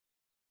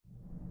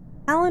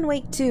Alan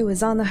Wake 2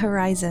 is on the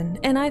horizon,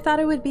 and I thought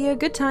it would be a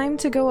good time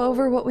to go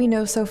over what we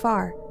know so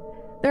far.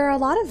 There are a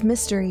lot of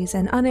mysteries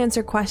and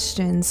unanswered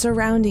questions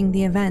surrounding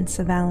the events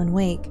of Alan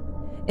Wake.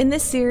 In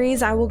this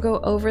series, I will go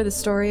over the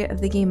story of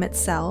the game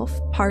itself,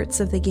 parts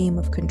of the game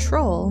of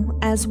Control,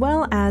 as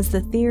well as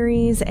the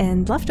theories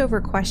and leftover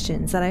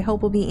questions that I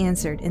hope will be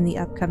answered in the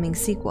upcoming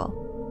sequel.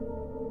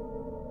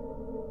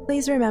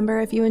 Please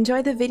remember, if you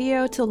enjoyed the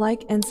video, to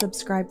like and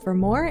subscribe for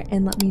more,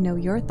 and let me know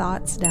your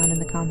thoughts down in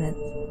the comments.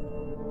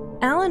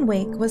 Alan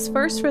Wake was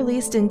first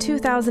released in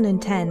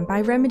 2010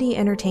 by Remedy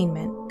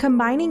Entertainment,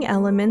 combining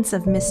elements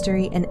of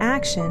mystery and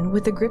action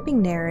with a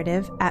gripping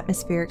narrative,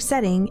 atmospheric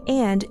setting,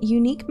 and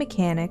unique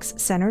mechanics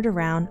centered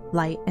around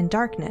light and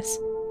darkness,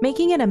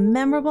 making it a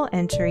memorable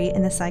entry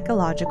in the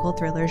psychological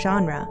thriller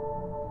genre.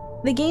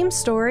 The game's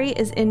story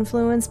is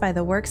influenced by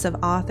the works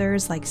of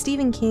authors like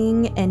Stephen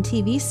King and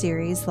TV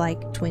series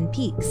like Twin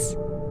Peaks.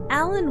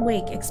 Alan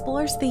Wake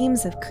explores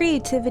themes of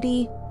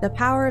creativity, the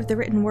power of the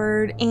written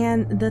word,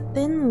 and the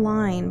thin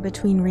line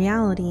between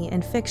reality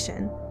and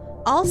fiction,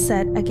 all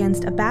set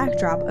against a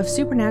backdrop of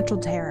supernatural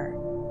terror.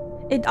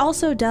 It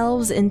also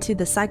delves into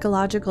the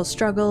psychological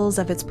struggles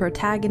of its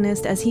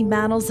protagonist as he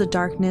battles the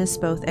darkness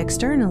both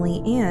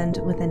externally and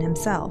within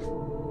himself.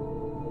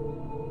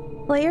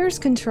 Players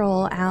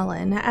control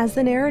Alan as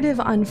the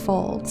narrative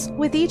unfolds,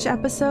 with each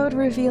episode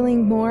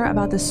revealing more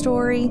about the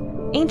story,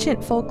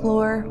 ancient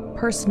folklore,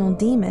 personal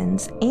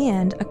demons,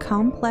 and a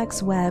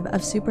complex web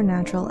of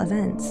supernatural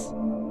events.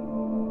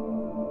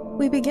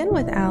 We begin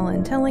with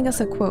Alan telling us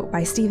a quote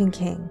by Stephen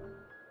King.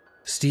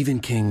 Stephen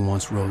King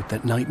once wrote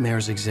that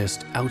nightmares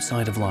exist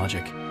outside of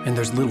logic, and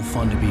there's little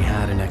fun to be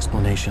had in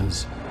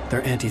explanations.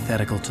 They're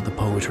antithetical to the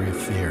poetry of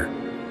fear.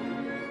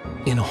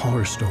 In a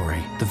horror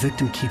story, the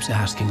victim keeps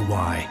asking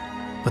why,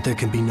 but there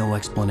can be no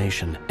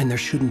explanation, and there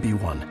shouldn't be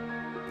one.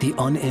 The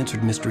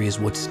unanswered mystery is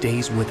what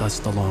stays with us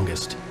the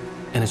longest,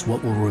 and it's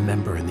what we'll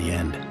remember in the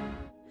end.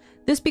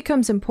 This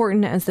becomes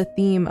important as the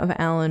theme of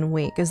Alan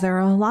Wake, as there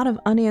are a lot of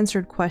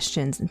unanswered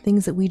questions and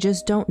things that we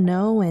just don't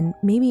know and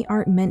maybe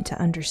aren't meant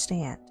to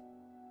understand.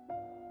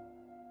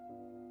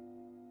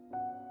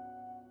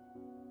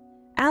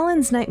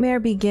 Alan's nightmare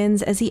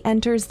begins as he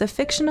enters the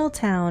fictional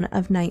town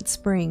of Night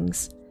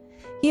Springs.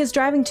 He is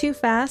driving too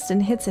fast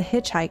and hits a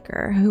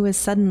hitchhiker who has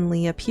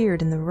suddenly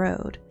appeared in the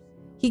road.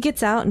 He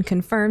gets out and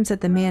confirms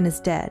that the man is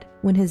dead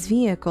when his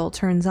vehicle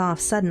turns off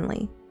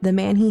suddenly. The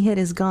man he hit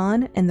is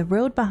gone, and the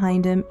road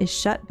behind him is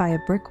shut by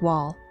a brick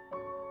wall.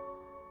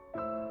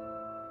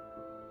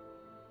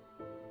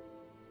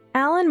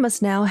 Alan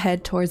must now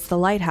head towards the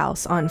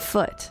lighthouse on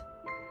foot.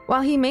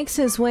 While he makes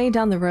his way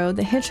down the road,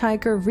 the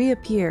hitchhiker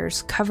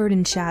reappears covered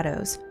in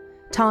shadows,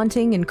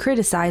 taunting and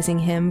criticizing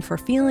him for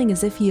feeling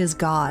as if he is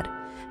God,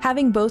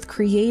 having both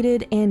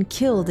created and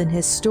killed in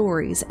his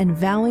stories and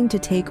vowing to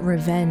take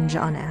revenge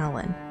on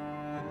Alan.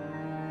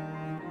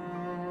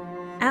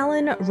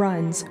 Alan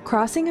runs,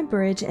 crossing a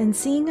bridge and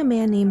seeing a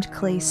man named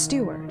Clay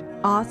Stewart,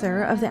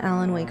 author of the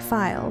Alan Wake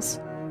Files.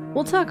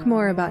 We'll talk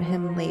more about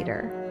him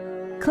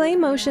later. Clay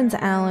motions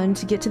Alan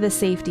to get to the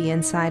safety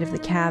inside of the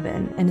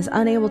cabin and is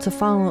unable to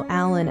follow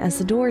Alan as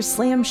the door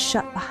slams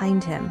shut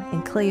behind him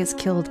and Clay is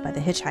killed by the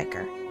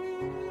hitchhiker.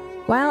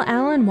 While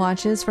Alan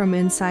watches from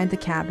inside the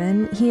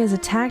cabin, he is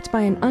attacked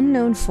by an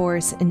unknown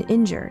force and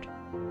injured.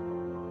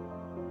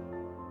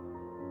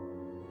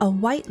 A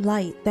white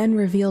light then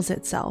reveals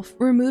itself,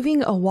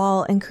 removing a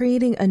wall and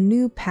creating a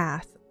new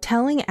path,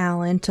 telling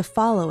Alan to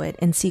follow it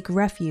and seek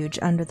refuge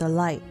under the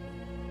light.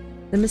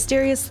 The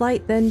mysterious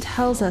light then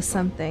tells us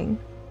something.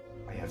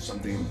 I have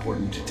something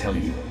important to tell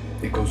you.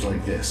 It goes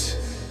like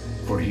this.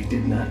 For he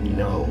did not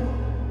know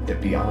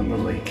that beyond the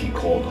lake he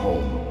called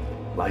home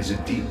lies a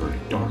deeper,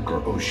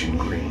 darker ocean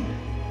green,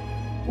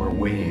 where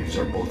waves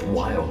are both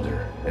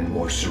wilder and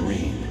more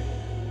serene.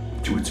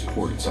 To its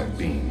ports I've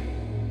been.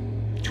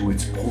 To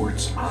its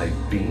ports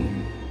I've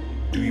been.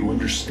 Do you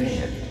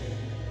understand?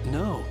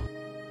 No.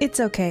 It's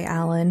okay,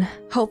 Alan.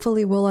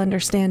 Hopefully we'll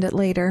understand it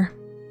later.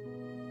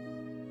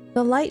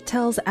 The light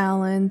tells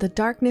Alan the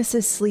darkness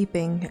is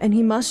sleeping and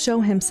he must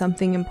show him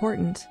something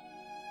important.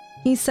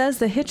 He says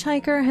the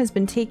hitchhiker has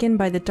been taken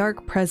by the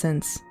dark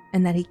presence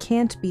and that he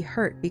can't be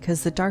hurt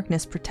because the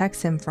darkness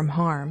protects him from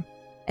harm,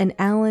 and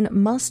Alan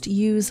must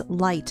use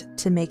light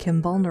to make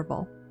him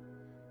vulnerable.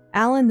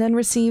 Alan then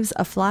receives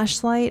a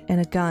flashlight and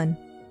a gun,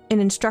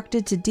 and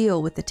instructed to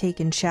deal with the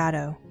taken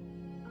shadow.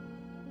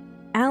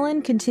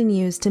 Alan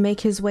continues to make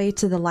his way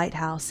to the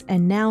lighthouse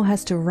and now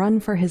has to run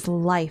for his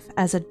life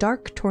as a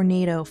dark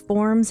tornado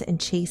forms and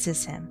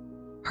chases him,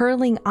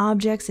 hurling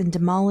objects and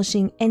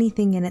demolishing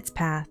anything in its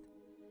path.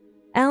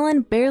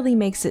 Alan barely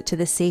makes it to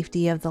the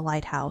safety of the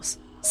lighthouse,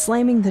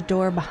 slamming the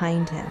door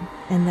behind him,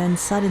 and then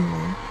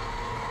suddenly...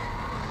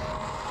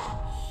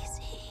 He's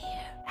here,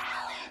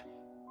 Alan.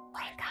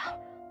 Wake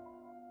up.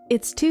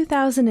 It's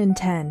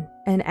 2010,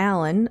 and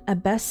Alan, a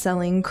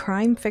best-selling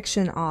crime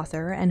fiction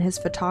author, and his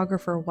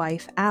photographer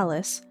wife,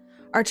 Alice,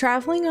 are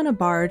traveling on a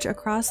barge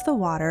across the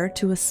water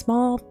to a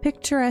small,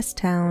 picturesque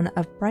town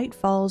of Bright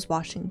Falls,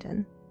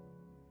 Washington.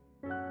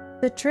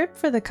 The trip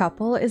for the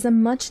couple is a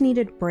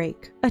much-needed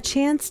break, a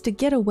chance to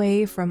get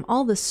away from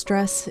all the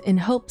stress in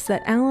hopes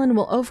that Alan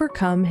will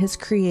overcome his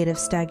creative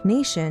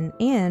stagnation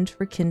and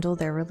rekindle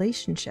their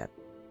relationship.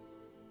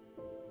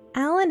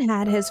 Alan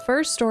had his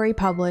first story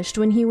published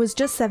when he was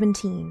just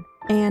 17,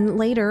 and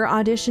later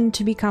auditioned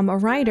to become a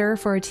writer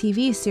for a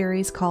TV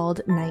series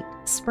called Night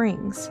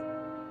Springs.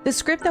 The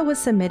script that was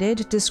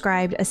submitted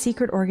described a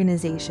secret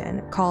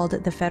organization called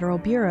the Federal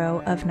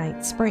Bureau of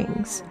Night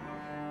Springs.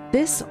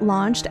 This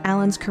launched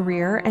Alan's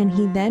career, and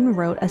he then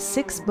wrote a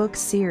 6-book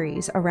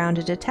series around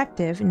a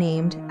detective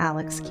named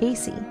Alex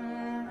Casey.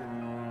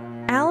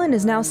 Alan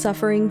is now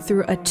suffering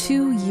through a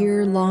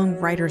 2-year-long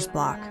writer's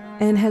block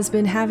and has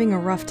been having a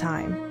rough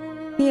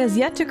time. He has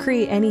yet to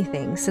create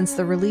anything since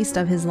the release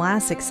of his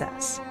last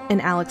success, an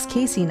Alex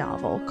Casey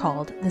novel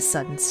called The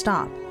Sudden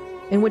Stop,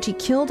 in which he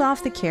killed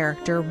off the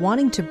character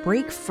wanting to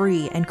break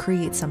free and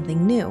create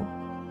something new.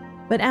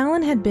 But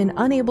Alan had been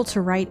unable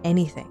to write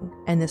anything,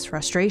 and this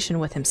frustration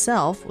with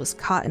himself was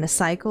caught in a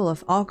cycle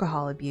of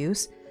alcohol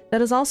abuse that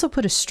has also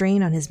put a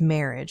strain on his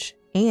marriage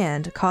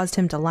and caused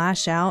him to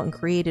lash out and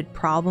created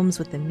problems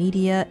with the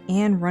media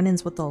and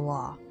run-ins with the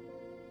law.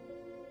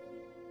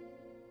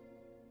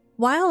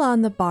 While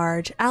on the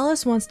barge,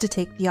 Alice wants to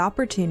take the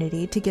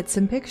opportunity to get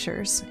some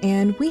pictures,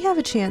 and we have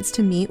a chance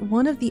to meet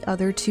one of the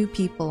other 2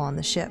 people on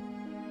the ship.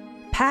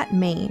 Pat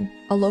Main,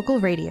 a local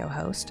radio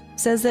host,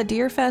 says that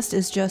Deerfest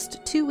is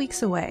just 2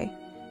 weeks away,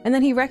 and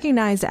that he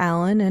recognized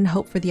Alan and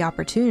hoped for the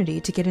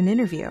opportunity to get an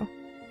interview.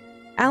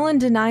 Alan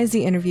denies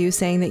the interview,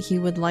 saying that he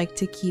would like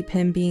to keep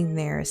him being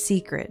there a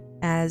secret,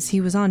 as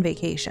he was on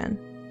vacation.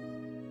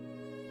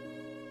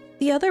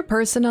 The other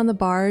person on the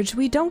barge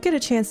we don't get a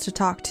chance to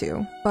talk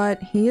to,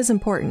 but he is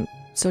important,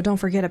 so don't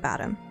forget about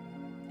him.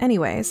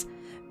 Anyways,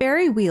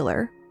 Barry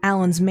Wheeler,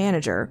 Alan's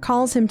manager,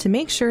 calls him to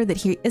make sure that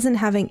he isn't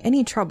having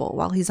any trouble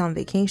while he's on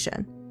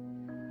vacation.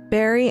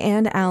 Barry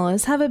and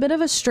Alice have a bit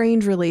of a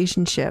strained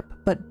relationship,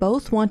 but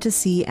both want to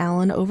see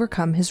Alan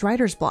overcome his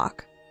writer's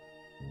block.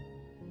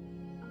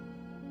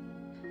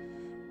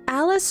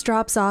 Alice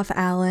drops off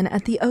Alan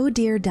at the Oh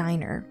Dear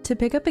Diner to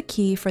pick up a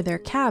key for their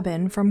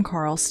cabin from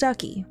Carl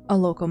Stuckey, a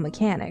local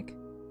mechanic.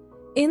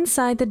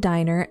 Inside the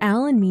diner,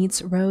 Alan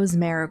meets Rose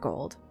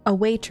Marigold, a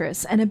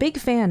waitress and a big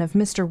fan of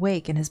Mr.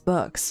 Wake and his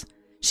books.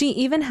 She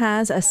even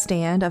has a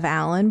stand of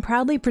Alan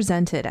proudly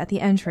presented at the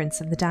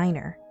entrance of the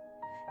diner.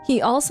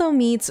 He also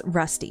meets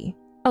Rusty,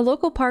 a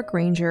local park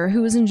ranger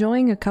who is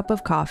enjoying a cup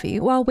of coffee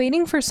while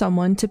waiting for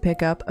someone to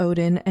pick up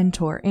Odin and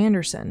Tor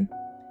Anderson.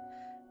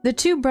 The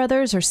 2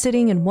 brothers are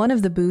sitting in one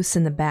of the booths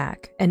in the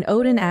back, and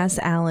Odin asks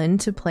Alan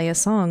to play a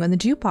song on the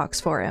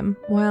jukebox for him,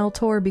 while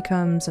Tor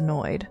becomes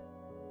annoyed.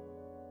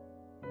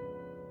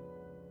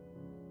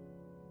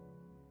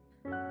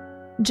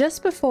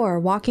 Just before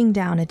walking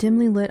down a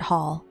dimly lit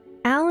hall,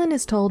 Alan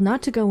is told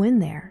not to go in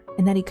there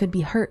and that he could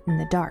be hurt in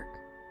the dark.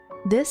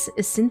 This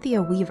is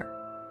Cynthia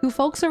Weaver, who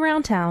folks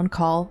around town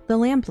call the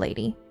Lamp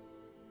Lady.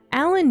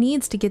 Alan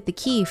needs to get the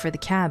key for the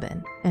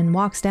cabin and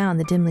walks down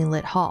the dimly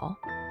lit hall.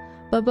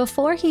 But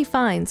before he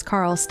finds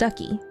Carl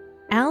Stuckey,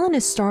 Alan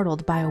is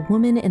startled by a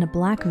woman in a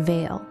black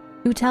veil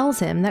who tells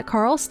him that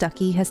Carl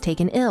Stuckey has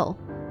taken ill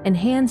and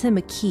hands him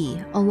a key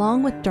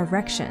along with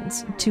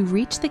directions to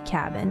reach the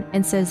cabin,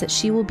 and says that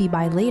she will be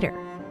by later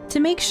to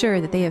make sure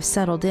that they have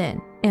settled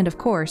in, and of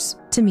course,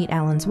 to meet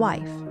Alan's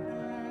wife.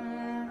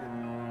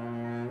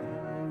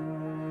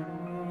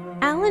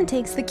 Alan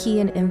takes the key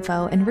and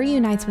info and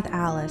reunites with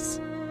Alice,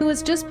 who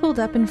has just pulled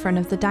up in front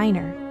of the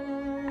diner.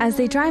 As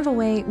they drive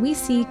away, we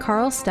see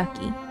Carl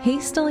Stuckey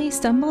hastily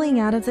stumbling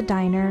out of the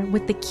diner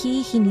with the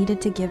key he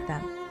needed to give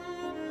them.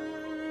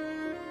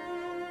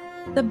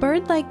 The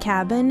bird-like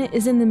cabin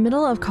is in the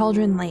middle of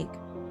Cauldron Lake,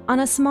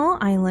 on a small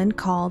island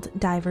called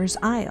Diver's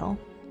Isle,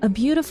 a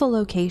beautiful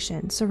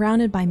location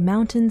surrounded by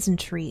mountains and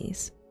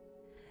trees.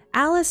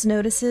 Alice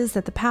notices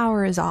that the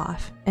power is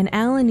off, and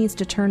Alan needs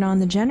to turn on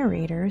the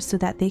generator so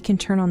that they can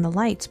turn on the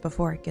lights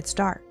before it gets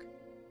dark.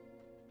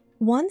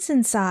 Once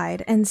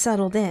inside and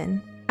settled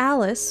in,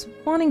 Alice,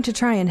 wanting to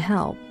try and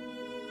help,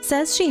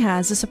 says she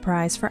has a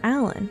surprise for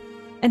Alan,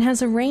 and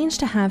has arranged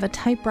to have a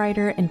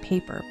typewriter and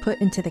paper put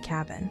into the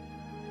cabin.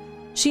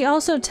 She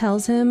also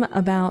tells him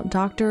about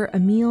Dr.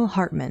 Emil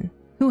Hartman,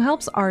 who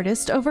helps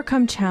artists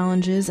overcome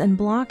challenges and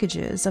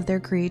blockages of their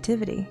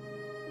creativity.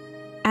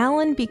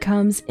 Alan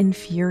becomes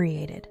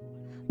infuriated,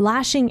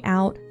 lashing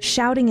out,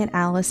 shouting at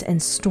Alice, and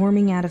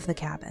storming out of the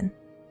cabin.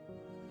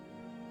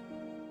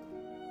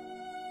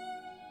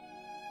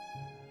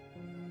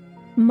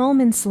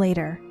 Moments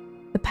later,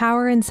 the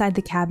power inside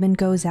the cabin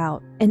goes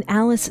out, and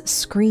Alice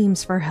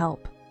screams for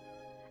help.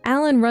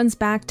 Alan runs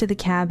back to the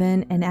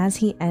cabin, and as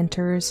he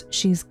enters,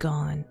 she's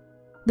gone.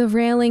 The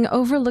railing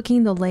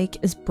overlooking the lake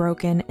is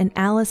broken, and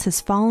Alice has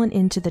fallen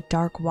into the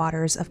dark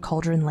waters of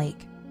Cauldron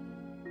Lake.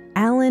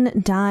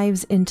 Alan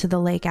dives into the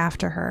lake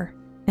after her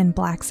and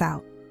blacks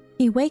out.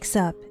 He wakes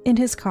up in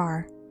his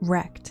car,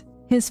 wrecked,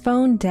 his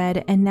phone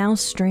dead, and now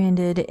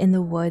stranded in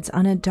the woods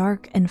on a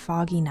dark and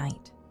foggy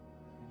night.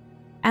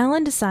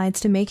 Alan decides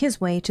to make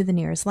his way to the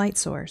nearest light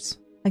source,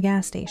 a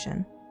gas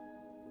station.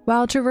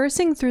 While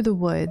traversing through the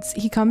woods,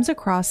 he comes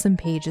across some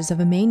pages of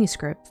a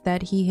manuscript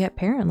that he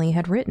apparently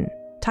had written,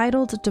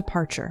 titled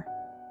Departure,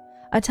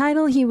 a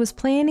title he was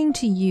planning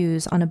to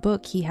use on a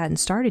book he hadn't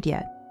started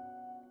yet,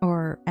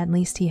 or at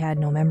least he had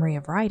no memory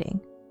of writing.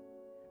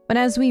 But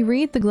as we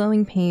read the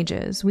glowing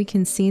pages, we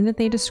can see that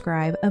they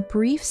describe a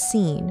brief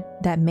scene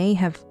that may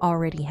have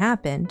already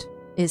happened,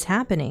 is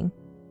happening,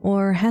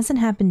 or hasn't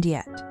happened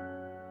yet.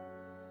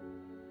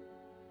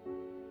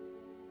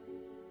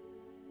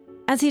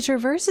 As he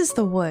traverses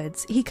the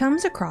woods, he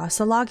comes across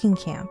a logging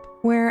camp,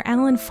 where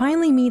Alan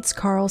finally meets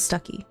Carl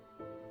Stuckey,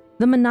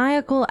 the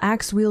maniacal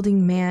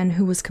axe-wielding man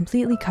who was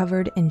completely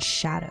covered in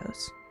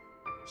shadows.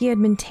 He had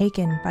been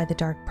taken by the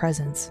dark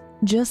presence,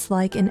 just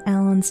like in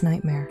Alan's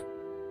nightmare.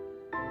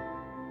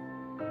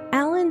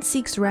 Alan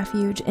seeks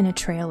refuge in a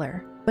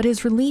trailer, but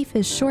his relief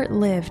is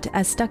short-lived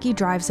as Stuckey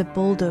drives a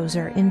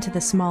bulldozer into the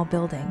small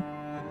building.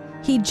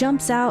 He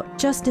jumps out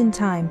just in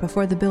time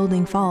before the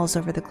building falls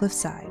over the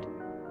cliffside.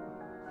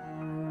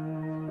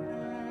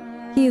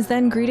 He is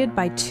then greeted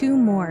by 2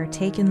 more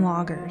taken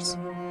loggers,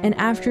 and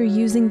after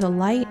using the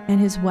light and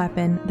his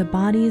weapon, the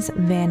bodies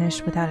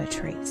vanish without a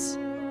trace.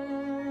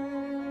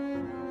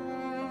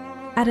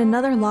 At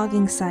another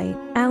logging site,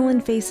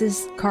 Alan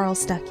faces Carl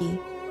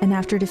Stuckey, and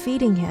after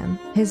defeating him,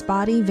 his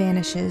body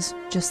vanishes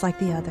just like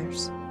the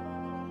others.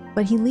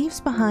 But he leaves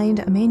behind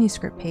a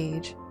manuscript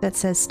page that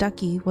says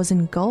Stuckey was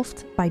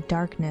engulfed by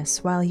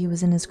darkness while he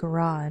was in his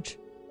garage.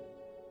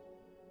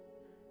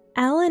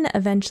 Alan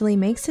eventually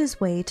makes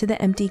his way to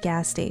the empty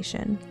gas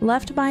station,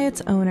 left by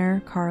its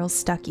owner, Carl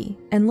Stuckey,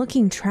 and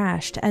looking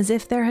trashed as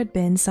if there had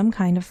been some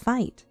kind of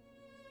fight.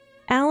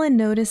 Alan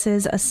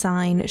notices a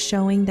sign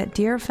showing that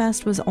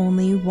Deerfest was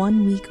only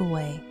 1 week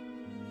away.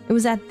 It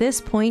was at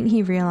this point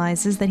he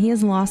realizes that he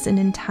has lost an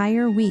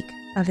entire week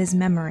of his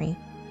memory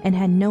and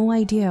had no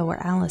idea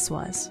where Alice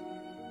was.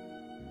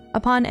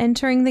 Upon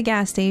entering the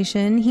gas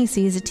station, he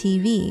sees a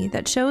TV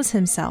that shows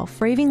himself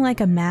raving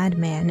like a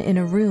madman in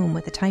a room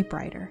with a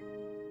typewriter.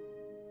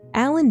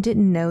 Alan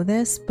didn't know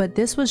this, but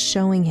this was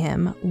showing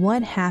him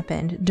what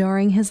happened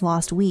during his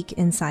lost week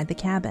inside the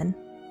cabin.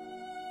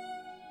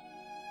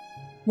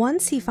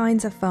 Once he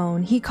finds a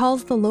phone, he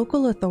calls the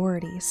local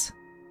authorities.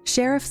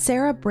 Sheriff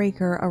Sarah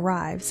Breaker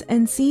arrives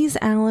and sees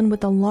Alan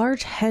with a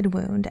large head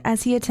wound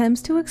as he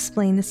attempts to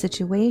explain the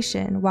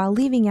situation while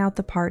leaving out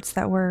the parts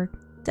that were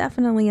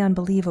definitely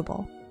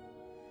unbelievable.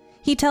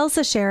 He tells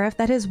the sheriff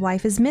that his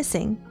wife is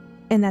missing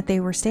and that they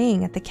were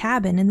staying at the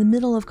cabin in the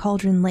middle of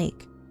Cauldron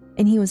Lake,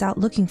 and he was out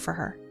looking for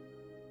her.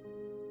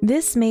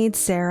 This made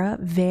Sarah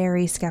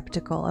very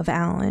skeptical of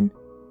Alan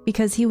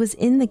because he was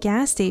in the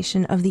gas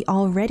station of the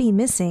already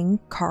missing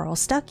Carl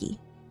Stuckey.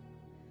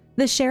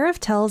 The sheriff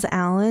tells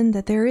Alan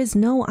that there is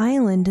no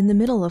island in the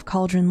middle of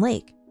Cauldron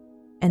Lake,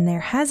 and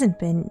there hasn't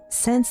been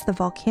since the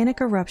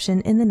volcanic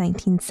eruption in the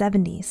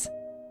 1970s.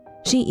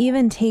 She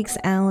even takes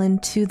Alan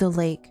to the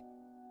lake,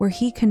 where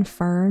he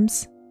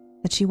confirms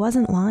that she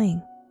wasn't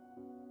lying.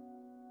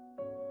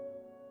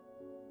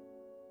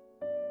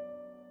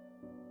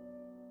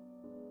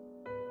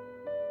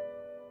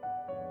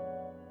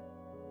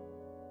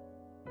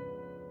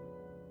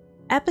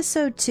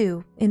 Episode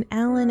 2 in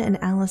Alan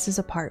and Alice's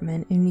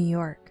apartment in New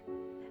York.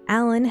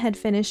 Alan had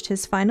finished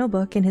his final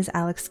book in his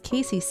Alex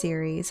Casey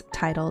series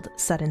titled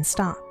Sudden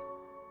Stop.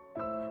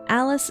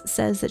 Alice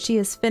says that she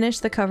has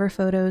finished the cover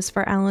photos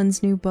for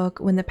Alan's new book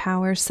when the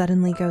power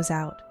suddenly goes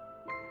out.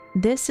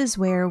 This is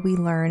where we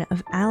learn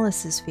of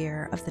Alice's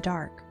fear of the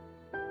dark.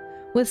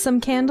 With some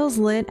candles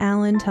lit,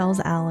 Alan tells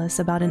Alice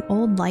about an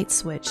old light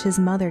switch his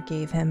mother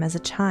gave him as a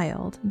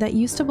child that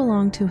used to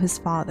belong to his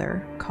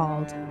father,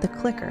 called the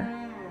Clicker,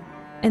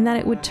 and that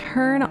it would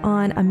turn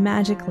on a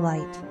magic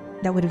light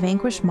that would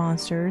vanquish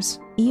monsters,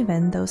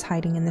 even those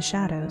hiding in the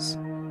shadows.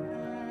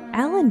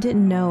 Alan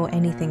didn't know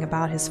anything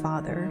about his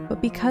father, but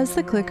because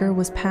the clicker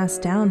was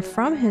passed down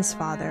from his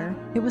father,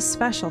 it was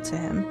special to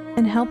him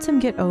and helped him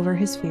get over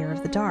his fear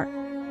of the dark.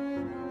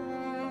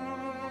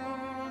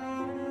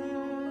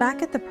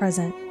 Back at the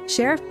present,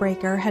 Sheriff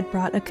Breaker had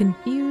brought a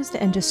confused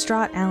and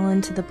distraught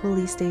Alan to the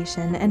police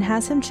station and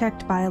has him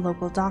checked by a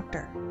local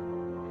doctor.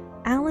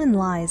 Alan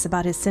lies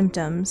about his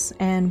symptoms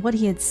and what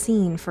he had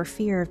seen for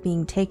fear of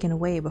being taken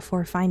away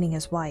before finding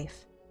his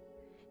wife.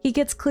 He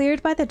gets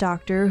cleared by the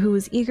doctor, who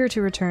is eager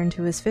to return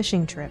to his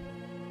fishing trip.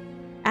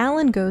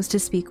 Alan goes to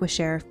speak with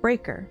Sheriff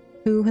Breaker,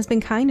 who has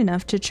been kind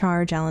enough to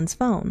charge Alan's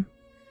phone.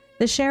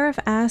 The sheriff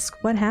asks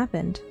what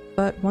happened,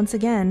 but once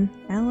again,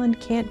 Alan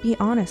can't be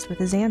honest with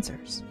his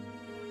answers.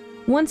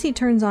 Once he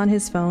turns on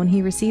his phone,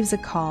 he receives a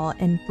call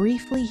and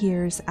briefly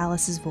hears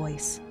Alice's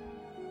voice.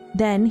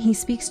 Then he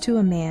speaks to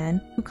a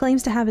man who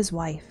claims to have his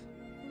wife.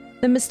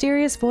 The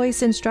mysterious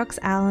voice instructs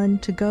Alan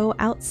to go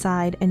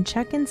outside and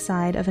check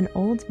inside of an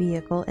old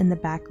vehicle in the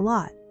back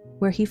lot,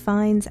 where he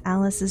finds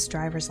Alice's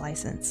driver's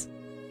license.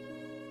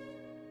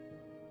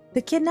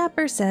 The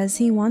kidnapper says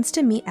he wants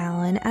to meet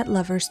Alan at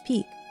Lover's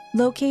Peak,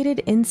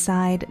 located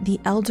inside the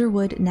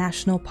Elderwood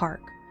National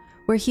Park,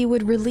 where he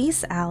would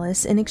release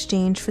Alice in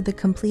exchange for the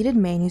completed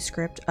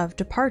manuscript of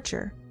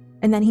Departure,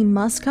 and that he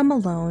must come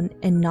alone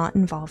and not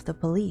involve the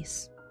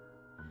police.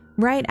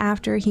 Right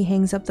after he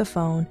hangs up the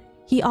phone,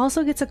 he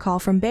also gets a call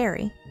from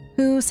Barry,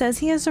 who says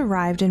he has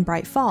arrived in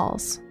Bright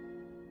Falls.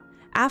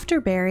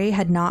 After Barry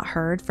had not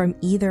heard from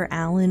either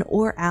Alan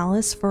or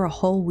Alice for a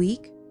whole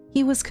week,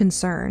 he was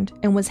concerned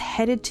and was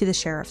headed to the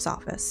sheriff's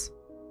office.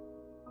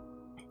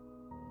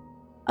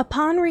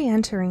 Upon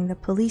re-entering the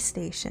police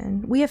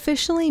station, we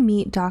officially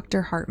meet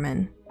Dr.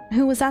 Hartman,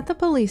 who was at the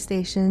police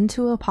station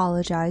to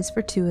apologize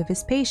for two of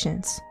his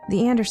patients,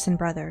 the Anderson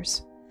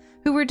brothers,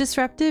 who were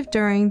disruptive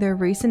during their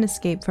recent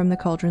escape from the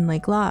Cauldron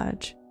Lake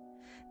Lodge.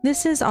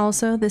 This is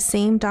also the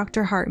same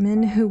Dr.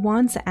 Hartman who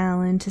wants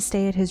Alan to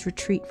stay at his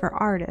retreat for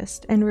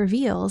artists and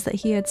reveals that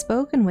he had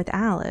spoken with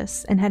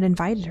Alice and had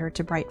invited her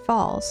to Bright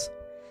Falls.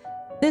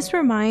 This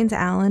reminds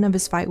Alan of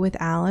his fight with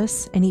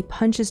Alice, and he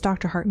punches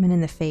Dr. Hartman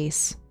in the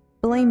face,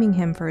 blaming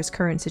him for his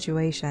current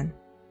situation.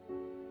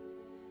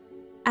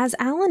 As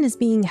Alan is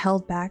being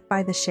held back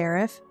by the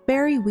sheriff,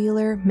 Barry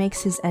Wheeler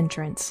makes his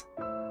entrance.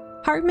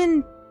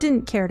 Hartman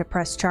didn't care to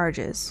press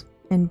charges,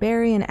 and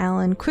Barry and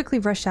Alan quickly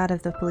rush out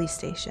of the police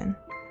station.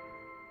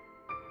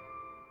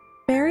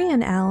 Barry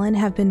and Alan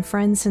have been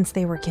friends since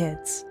they were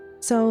kids,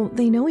 so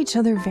they know each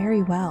other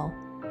very well.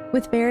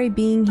 With Barry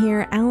being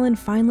here, Alan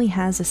finally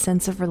has a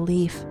sense of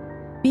relief,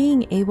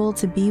 being able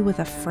to be with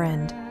a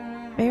friend.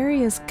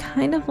 Barry is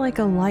kind of like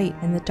a light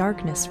in the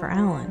darkness for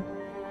Alan.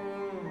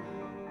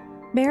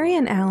 Barry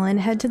and Alan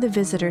head to the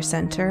visitor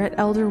center at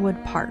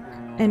Elderwood Park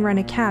and rent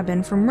a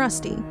cabin from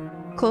Rusty,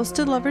 close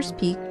to Lover's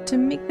Peak, to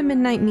make the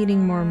midnight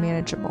meeting more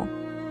manageable.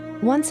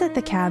 Once at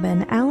the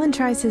cabin, Alan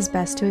tries his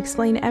best to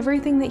explain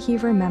everything that he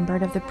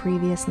remembered of the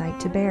previous night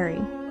to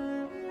Barry.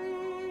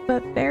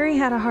 But Barry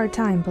had a hard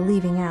time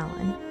believing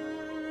Alan.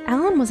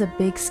 Alan was a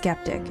big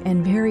skeptic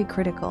and very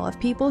critical of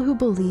people who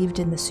believed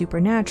in the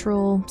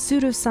supernatural,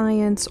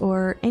 pseudoscience,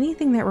 or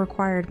anything that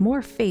required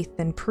more faith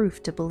than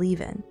proof to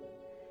believe in.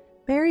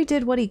 Barry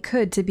did what he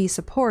could to be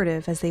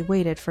supportive as they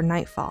waited for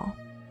nightfall.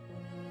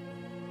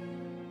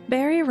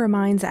 Barry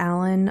reminds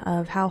Alan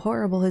of how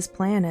horrible his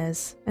plan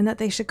is, and that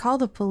they should call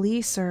the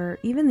police or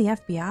even the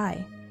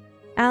FBI.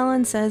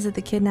 Alan says that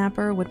the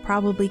kidnapper would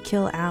probably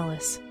kill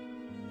Alice,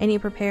 and he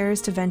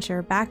prepares to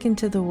venture back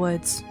into the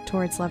woods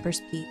towards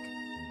Lover's Peak.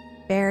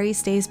 Barry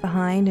stays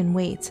behind and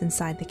waits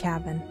inside the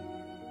cabin.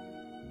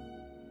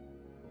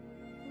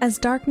 As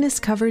darkness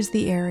covers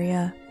the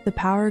area, the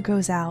power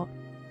goes out,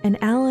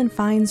 and Alan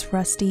finds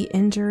Rusty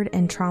injured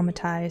and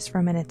traumatized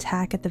from an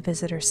attack at the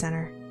visitor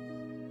center.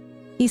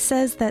 He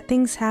says that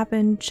things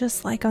happen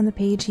just like on the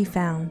page he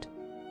found,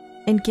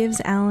 and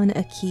gives Alan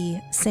a key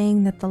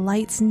saying that the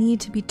lights need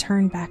to be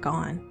turned back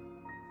on.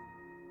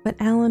 But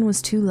Alan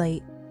was too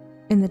late,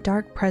 and the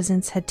dark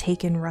presence had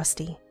taken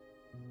Rusty.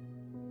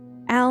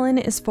 Alan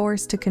is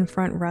forced to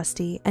confront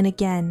Rusty, and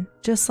again,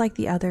 just like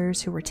the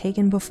others who were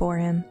taken before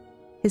him,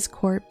 his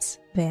corpse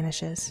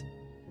vanishes.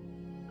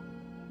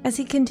 As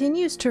he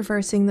continues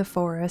traversing the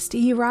forest,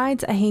 he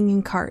rides a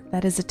hanging cart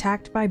that is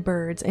attacked by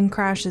birds and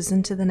crashes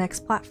into the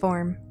next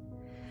platform.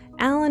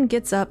 Alan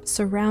gets up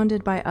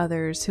surrounded by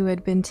others who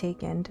had been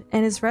taken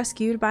and is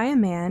rescued by a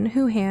man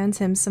who hands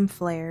him some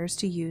flares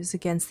to use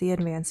against the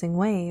advancing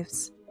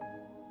waves.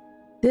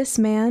 This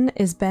man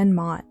is Ben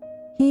Mott.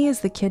 He is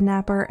the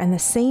kidnapper and the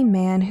same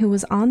man who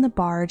was on the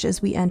barge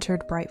as we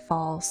entered Bright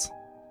Falls.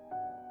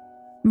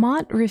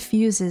 Mott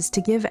refuses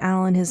to give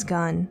Alan his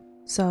gun,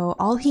 so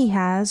all he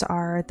has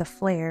are the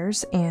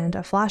flares and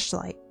a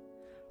flashlight,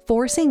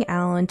 forcing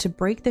Alan to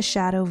break the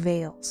shadow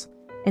veils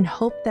and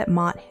hope that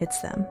Mott hits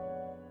them.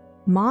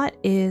 Mott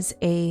is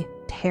a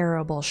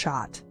terrible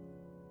shot.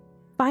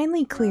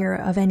 Finally clear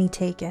of any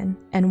taken,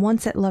 and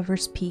once at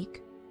Lover's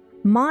Peak,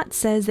 Mott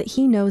says that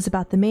he knows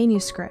about the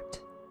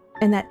manuscript,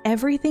 and that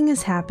everything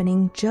is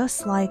happening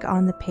just like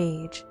on the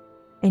page,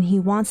 and he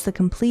wants the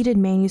completed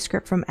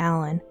manuscript from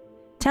Alan,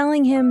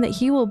 telling him that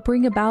he will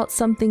bring about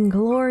something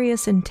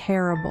glorious and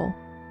terrible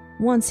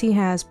once he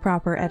has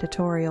proper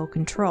editorial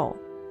control.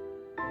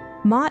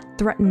 Mott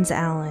threatens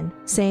Alan,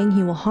 saying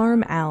he will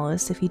harm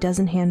Alice if he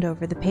doesn't hand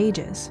over the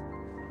pages.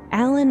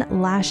 Alan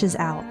lashes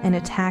out and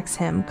attacks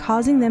him,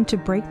 causing them to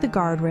break the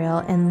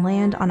guardrail and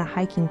land on a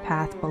hiking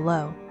path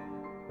below.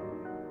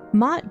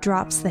 Mott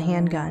drops the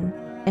handgun,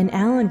 and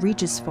Alan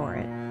reaches for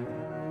it.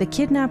 The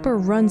kidnapper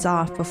runs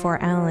off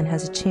before Alan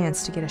has a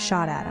chance to get a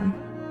shot at him.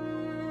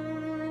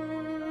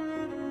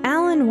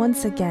 Alan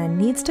once again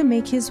needs to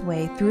make his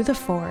way through the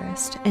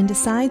forest and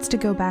decides to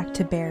go back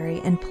to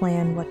Barry and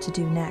plan what to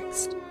do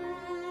next.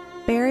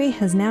 Barry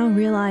has now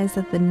realized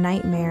that the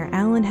nightmare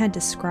Alan had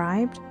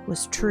described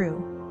was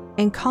true,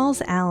 and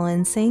calls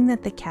Alan saying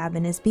that the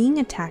cabin is being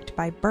attacked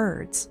by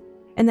birds,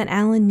 and that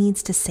Alan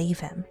needs to save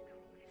him.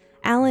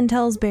 Alan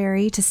tells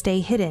Barry to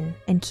stay hidden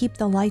and keep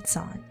the lights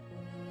on,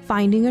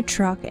 finding a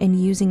truck and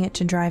using it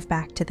to drive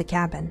back to the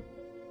cabin.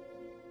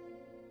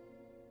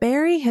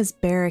 Barry has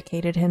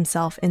barricaded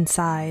himself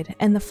inside,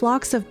 and the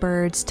flocks of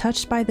birds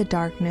touched by the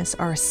darkness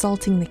are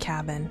assaulting the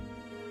cabin.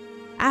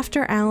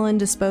 After Alan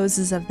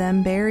disposes of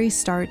them, Barry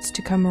starts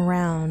to come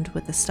around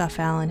with the stuff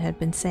Alan had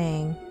been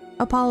saying,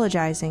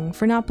 apologizing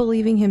for not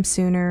believing him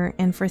sooner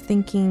and for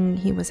thinking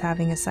he was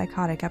having a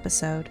psychotic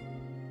episode.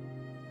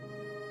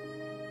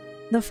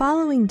 The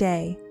following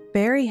day,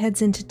 Barry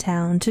heads into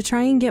town to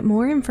try and get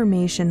more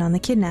information on the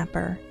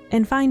kidnapper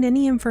and find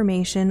any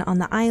information on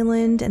the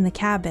island and the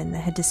cabin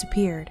that had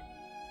disappeared.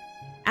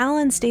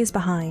 Alan stays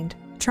behind,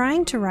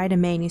 trying to write a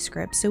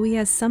manuscript so he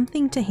has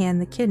something to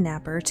hand the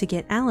kidnapper to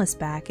get Alice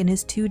back in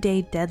his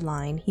 2-day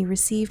deadline he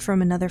received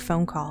from another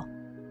phone call.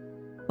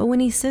 But when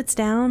he sits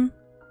down,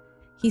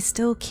 he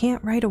still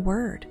can't write a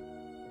word.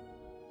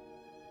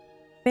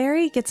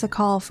 Barry gets a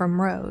call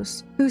from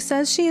Rose, who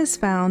says she has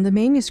found the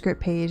manuscript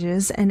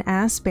pages and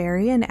asks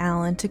Barry and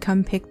Alan to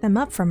come pick them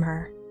up from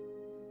her.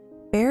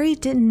 Barry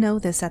didn't know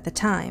this at the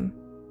time,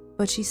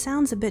 but she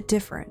sounds a bit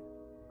different.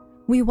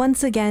 We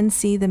once again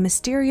see the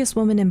mysterious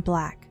woman in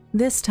black,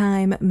 this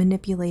time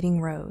manipulating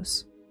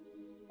Rose.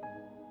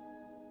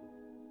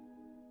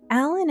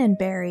 Alan and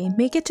Barry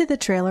make it to the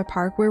trailer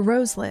park where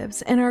Rose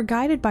lives and are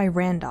guided by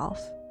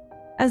Randolph.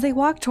 As they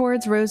walk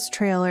towards Rose's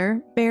trailer,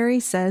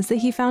 Barry says that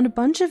he found a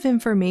bunch of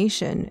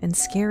information and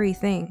scary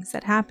things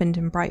that happened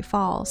in Bright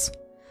Falls,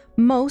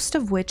 most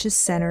of which is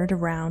centered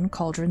around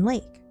Cauldron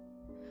Lake.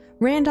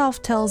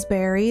 Randolph tells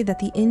Barry that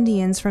the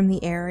Indians from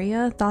the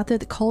area thought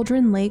that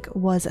Cauldron Lake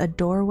was a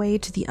doorway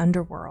to the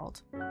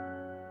underworld.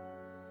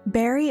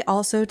 Barry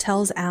also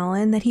tells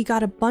Alan that he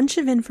got a bunch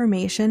of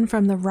information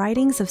from the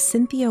writings of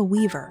Cynthia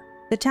Weaver,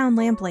 the town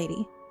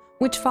lamplady,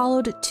 which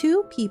followed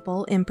 2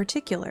 people in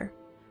particular: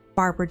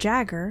 Barbara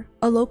Jagger,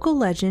 a local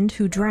legend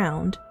who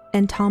drowned,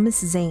 and Thomas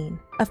Zane,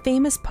 a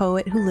famous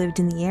poet who lived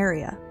in the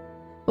area.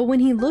 But when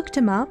he looked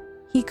him up,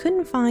 he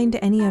couldn't find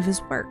any of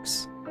his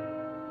works.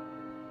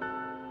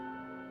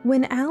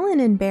 When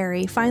Alan and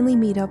Barry finally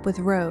meet up with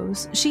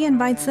Rose, she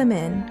invites them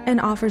in and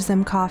offers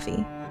them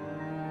coffee.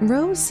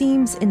 Rose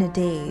seems in a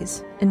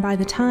daze, and by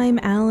the time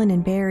Alan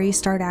and Barry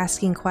start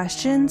asking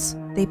questions,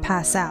 they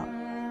pass out.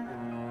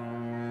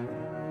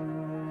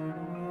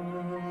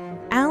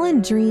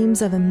 Alan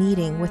dreams of a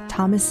meeting with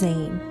Thomas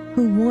Zane,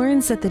 who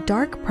warns that the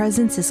dark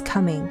presence is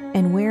coming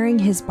and wearing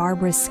his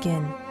Barbara's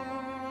skin,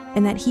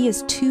 and that he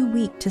is too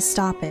weak to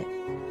stop it,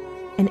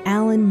 and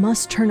Alan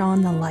must turn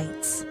on the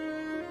lights.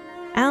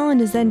 Alan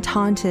is then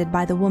taunted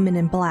by the woman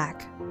in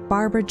black,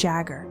 Barbara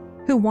Jagger,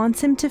 who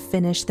wants him to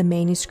finish the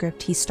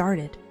manuscript he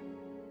started.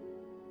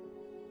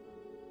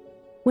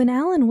 When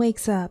Alan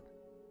wakes up,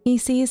 he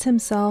sees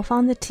himself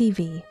on the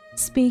TV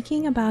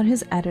speaking about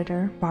his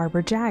editor,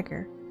 Barbara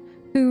Jagger,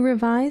 who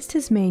revised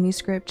his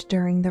manuscript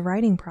during the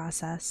writing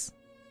process.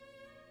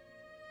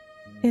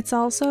 It's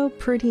also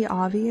pretty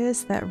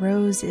obvious that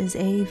Rose is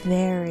a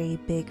very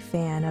big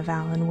fan of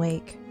Alan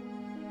Wake.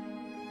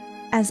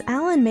 As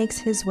Alan makes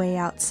his way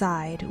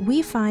outside,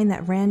 we find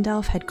that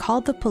Randolph had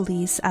called the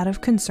police out of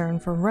concern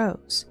for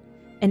Rose,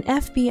 and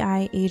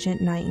FBI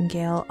agent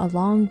Nightingale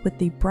along with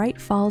the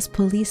Bright Falls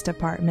Police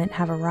Department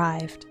have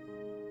arrived.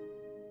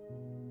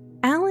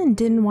 Alan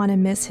didn't want to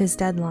miss his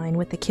deadline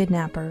with the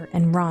kidnapper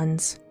and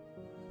runs.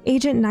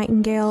 Agent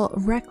Nightingale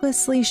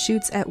recklessly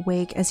shoots at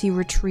Wake as he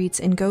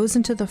retreats and goes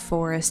into the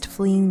forest,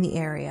 fleeing the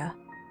area.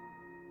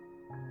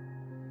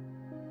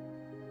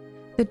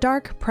 The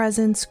dark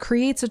presence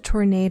creates a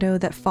tornado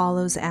that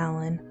follows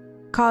Alan,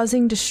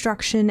 causing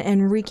destruction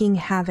and wreaking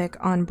havoc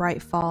on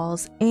Bright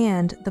Falls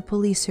and the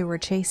police who were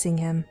chasing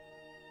him.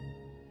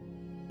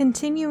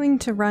 Continuing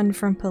to run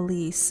from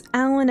police,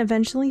 Alan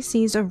eventually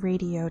sees a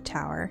radio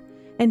tower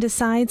and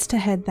decides to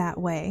head that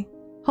way,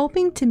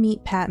 hoping to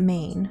meet Pat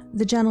Maine,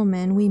 the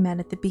gentleman we met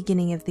at the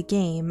beginning of the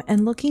game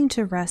and looking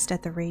to rest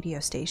at the radio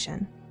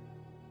station.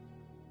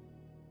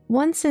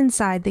 Once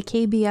inside the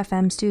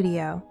KBFM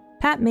studio,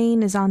 Pat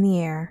Maine is on the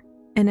air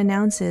and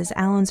announces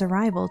Alan's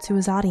arrival to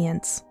his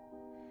audience.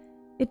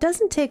 It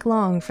doesn't take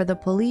long for the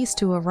police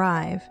to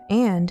arrive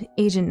and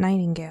Agent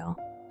Nightingale,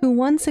 who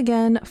once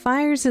again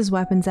fires his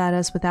weapons at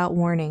us without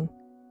warning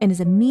and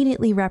is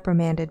immediately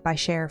reprimanded by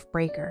Sheriff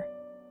Breaker.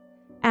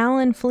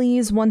 Alan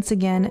flees once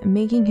again,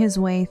 making his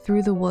way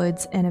through the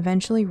woods and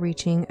eventually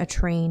reaching a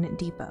train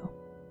depot.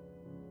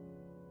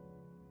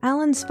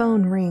 Alan's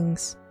phone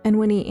rings, and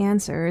when he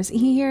answers,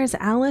 he hears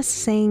Alice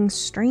saying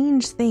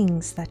strange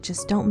things that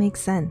just don't make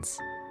sense.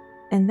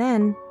 And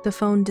then the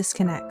phone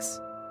disconnects.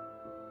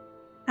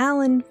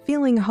 Alan,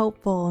 feeling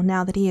hopeful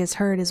now that he has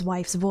heard his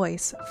wife's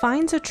voice,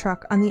 finds a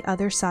truck on the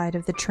other side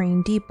of the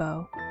train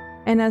depot,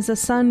 and as the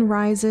sun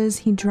rises,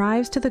 he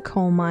drives to the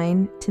coal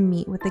mine to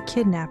meet with the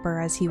kidnapper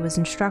as he was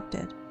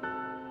instructed.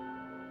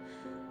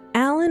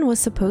 Alan was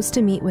supposed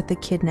to meet with the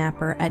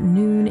kidnapper at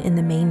noon in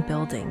the main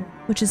building,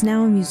 which is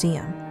now a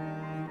museum.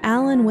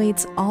 Alan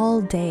waits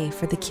all day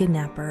for the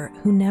kidnapper,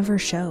 who never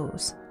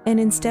shows, and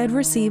instead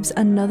receives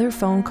another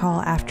phone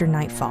call after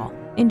nightfall,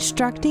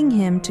 instructing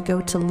him to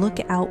go to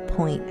Lookout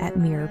Point at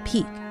Mirror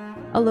Peak,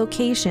 a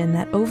location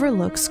that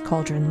overlooks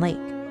Cauldron Lake.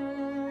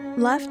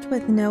 Left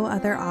with no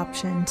other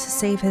option to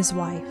save his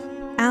wife,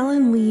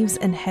 Alan leaves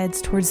and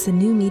heads towards the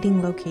new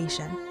meeting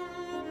location.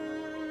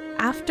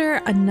 After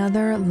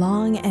another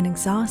long and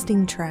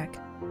exhausting trek,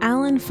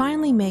 Alan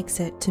finally makes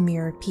it to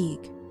Mirror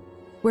Peak.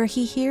 where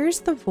he hears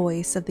the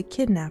voice of the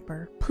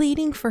kidnapper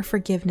pleading for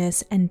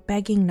forgiveness and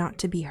begging not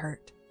to be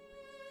hurt.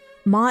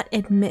 Mott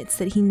admits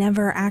that he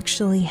never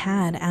actually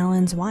had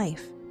Alan's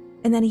wife,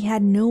 and that he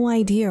had no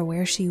idea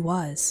where she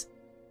was.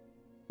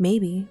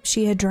 Maybe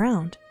she had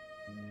drowned.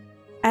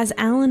 As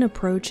Alan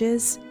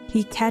approaches,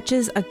 he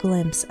catches a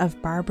glimpse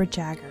of Barbara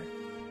Jagger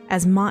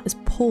as Mott is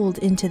pulled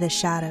into the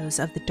shadows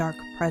of the dark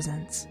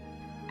presence.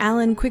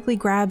 Alan quickly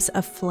grabs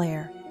a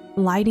flare,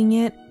 lighting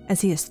it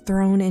as he is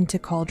thrown into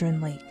Cauldron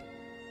Lake.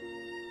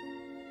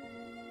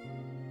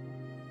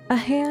 A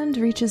hand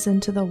reaches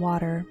into the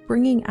water,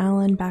 bringing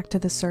Alan back to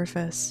the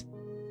surface.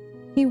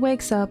 He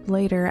wakes up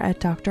later at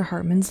Dr.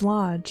 Hartman's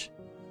lodge.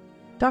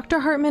 Dr.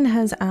 Hartman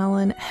has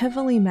Alan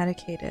heavily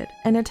medicated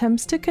and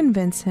attempts to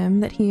convince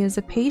him that he is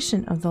a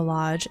patient of the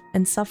lodge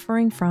and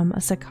suffering from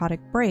a psychotic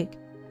break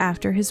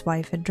after his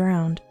wife had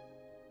drowned.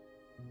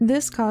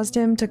 This caused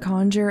him to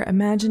conjure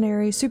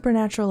imaginary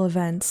supernatural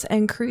events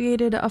and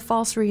created a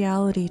false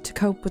reality to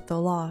cope with the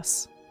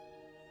loss.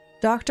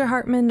 Dr.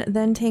 Hartman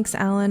then takes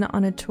Alan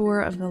on a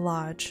tour of the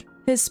lodge,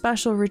 his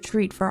special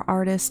retreat for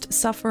artists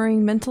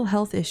suffering mental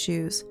health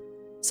issues,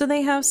 so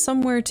they have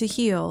somewhere to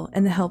heal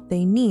and the help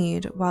they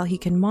need while he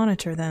can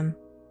monitor them.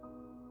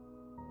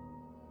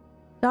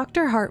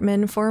 Dr.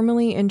 Hartman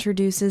formally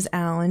introduces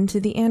Alan to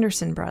the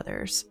Anderson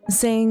brothers,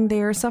 saying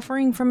they are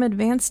suffering from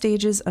advanced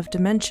stages of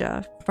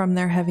dementia from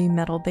their heavy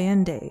metal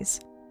band days.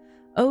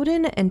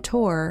 Odin and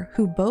Tor,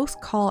 who both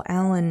call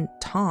Alan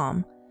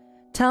Tom,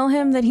 tell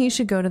him that he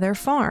should go to their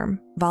farm,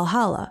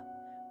 Valhalla,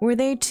 where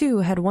they too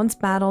had once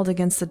battled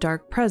against the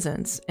Dark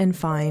Presence, and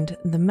find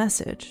the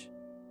message.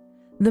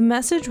 The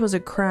message was a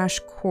crash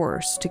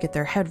course to get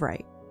their head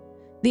right.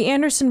 The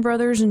Anderson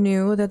brothers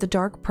knew that the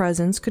Dark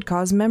Presence could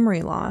cause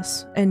memory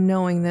loss, and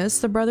knowing this,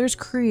 the brothers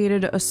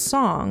created a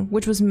song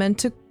which was meant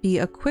to be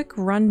a quick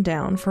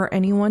rundown for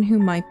anyone who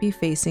might be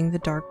facing the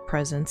Dark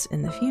Presence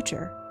in the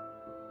future.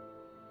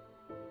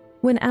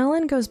 When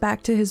Alan goes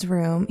back to his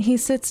room, he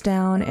sits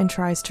down and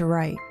tries to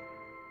write,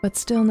 but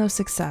still no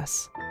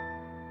success.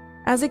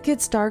 As it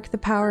gets dark, the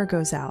power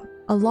goes out.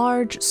 A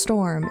large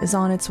storm is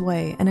on its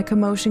way, and a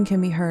commotion can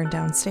be heard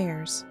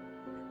downstairs.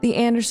 The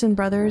Anderson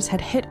brothers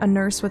had hit a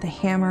nurse with a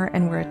hammer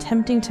and were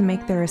attempting to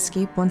make their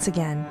escape once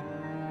again,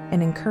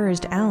 and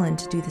encouraged Alan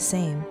to do the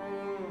same.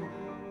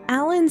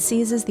 Alan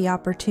seizes the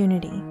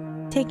opportunity,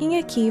 taking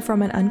a key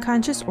from an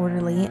unconscious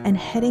orderly and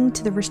heading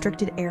to the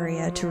restricted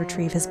area to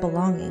retrieve his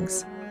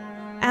belongings.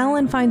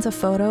 Alan finds a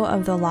photo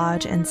of the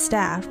lodge and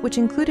staff, which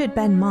included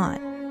Ben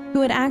Mott,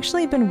 who had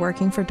actually been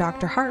working for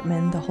Dr.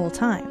 Hartman the whole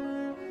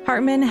time.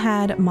 Hartman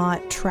had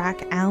Mott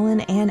track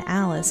Alan and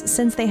Alice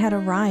since they had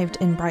arrived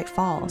in Bright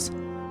Falls,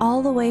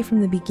 all the way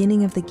from the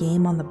beginning of the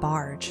game on the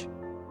barge.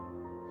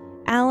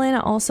 Alan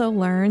also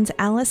learns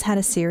Alice had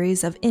a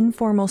series of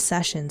informal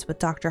sessions with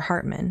Dr.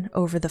 Hartman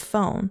over the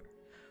phone,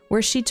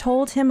 where she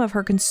told him of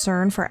her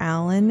concern for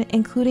Alan,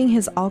 including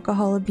his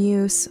alcohol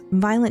abuse,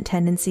 violent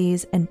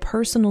tendencies, and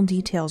personal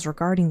details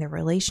regarding their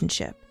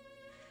relationship.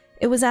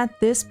 It was at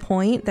this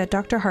point that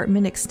Dr.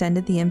 Hartman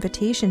extended the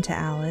invitation to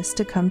Alice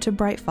to come to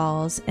Bright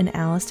Falls, and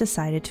Alice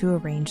decided to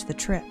arrange the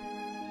trip.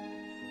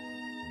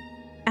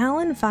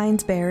 Alan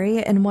finds Barry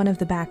in one of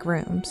the back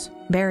rooms.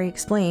 Barry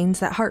explains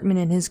that Hartman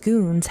and his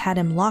goons had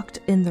him locked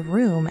in the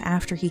room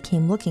after he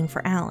came looking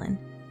for Alan.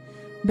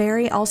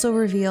 Barry also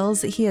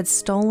reveals that he had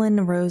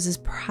stolen Rose's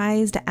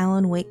prized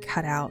Alan Wake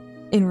cutout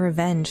in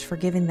revenge for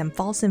giving them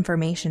false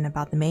information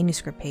about the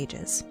manuscript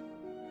pages.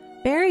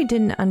 Barry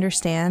didn't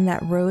understand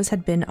that Rose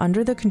had been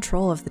under the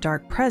control of the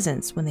Dark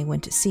Presence when they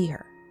went to see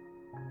her.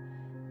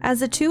 As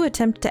the two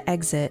attempt to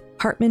exit,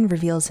 Hartman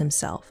reveals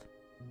himself.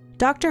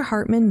 Dr.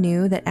 Hartman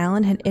knew that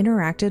Alan had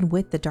interacted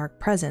with the Dark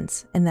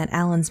Presence and that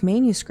Alan's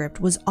manuscript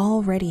was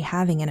already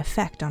having an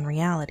effect on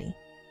reality.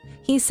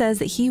 He says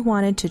that he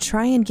wanted to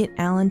try and get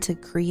Alan to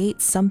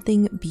create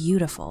something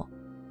beautiful,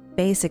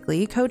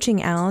 basically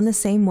coaching Alan the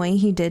same way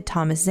he did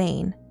Thomas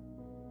Zane.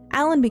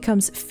 Alan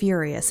becomes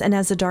furious, and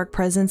as the Dark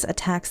Presence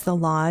attacks the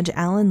lodge,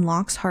 Alan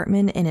locks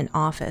Hartman in an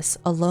office,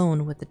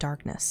 alone with the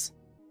darkness.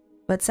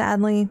 But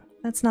sadly,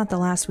 that's not the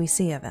last we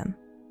see of him.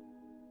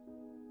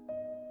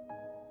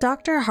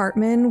 Dr.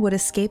 Hartman would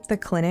escape the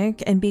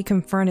clinic and be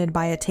confronted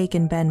by a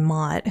taken Ben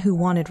Mott who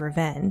wanted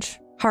revenge.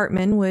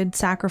 Hartman would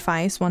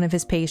sacrifice one of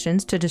his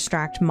patients to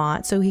distract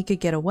Mott so he could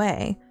get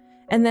away,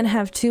 and then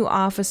have two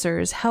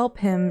officers help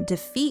him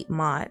defeat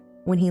Mott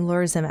when he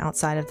lures him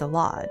outside of the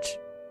lodge.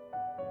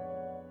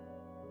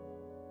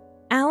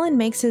 Alan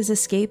makes his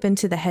escape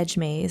into the hedge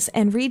maze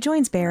and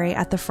rejoins Barry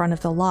at the front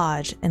of the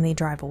lodge, and they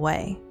drive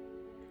away.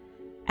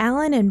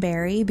 Alan and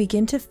Barry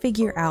begin to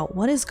figure out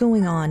what is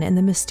going on, and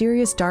the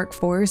mysterious dark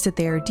force that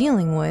they are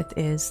dealing with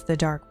is the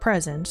Dark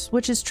Presence,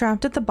 which is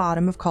trapped at the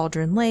bottom of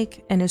Cauldron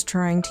Lake and is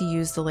trying to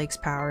use the lake's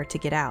power to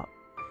get out.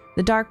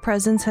 The Dark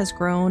Presence has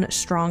grown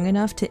strong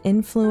enough to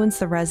influence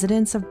the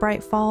residents of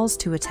Bright Falls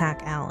to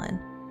attack Alan.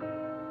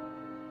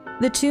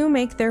 The two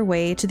make their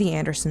way to the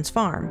Andersons'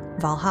 farm,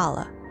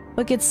 Valhalla,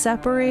 but get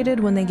separated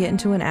when they get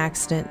into an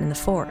accident in the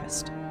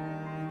forest.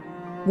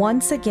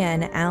 Once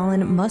again,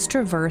 Alan must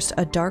traverse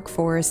a dark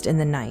forest in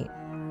the night,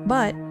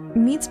 but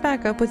meets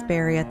back up with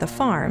Barry at the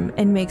farm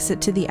and makes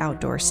it to the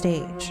outdoor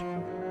stage.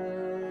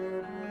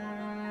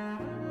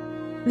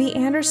 The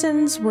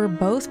Andersons were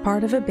both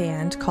part of a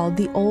band called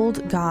the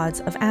Old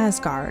Gods of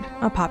Asgard,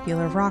 a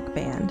popular rock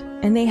band,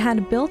 and they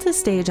had built a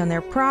stage on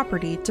their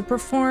property to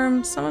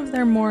perform some of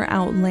their more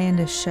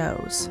outlandish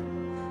shows.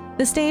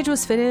 The stage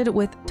was fitted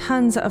with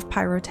tons of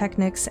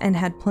pyrotechnics and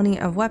had plenty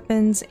of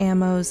weapons,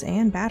 ammos,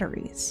 and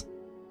batteries.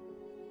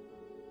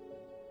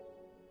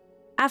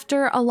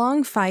 After a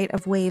long fight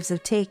of waves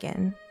of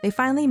Taken, they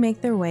finally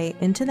make their way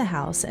into the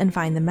house and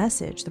find the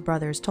message the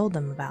brothers told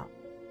them about.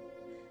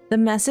 The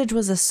message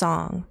was a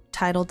song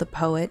titled The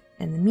Poet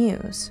and the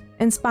Muse,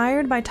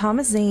 inspired by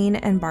Thomas Zane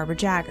and Barbara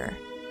Jagger.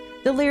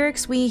 The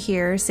lyrics we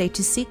hear say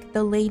to seek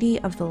the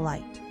Lady of the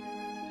Light.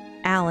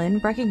 Alan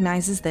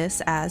recognizes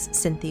this as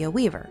Cynthia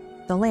Weaver,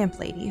 the lamp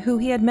lady who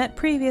he had met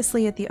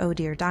previously at the Oh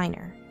Dear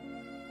Diner.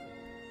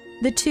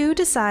 The two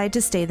decide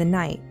to stay the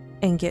night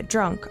and get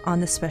drunk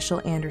on the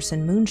special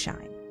Anderson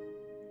moonshine.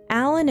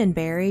 Alan and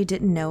Barry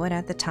didn't know it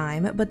at the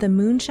time, but the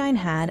moonshine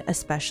had a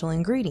special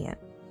ingredient: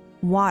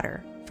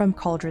 water from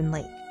Cauldron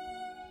Lake.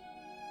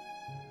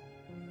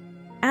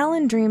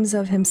 Alan dreams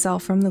of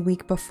himself from the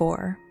week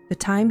before, the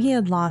time he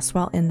had lost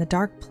while in the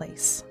dark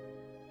place.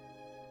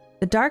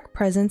 The dark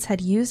presence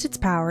had used its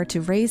power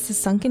to raise the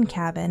sunken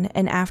cabin,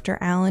 and after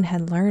Alan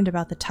had learned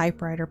about the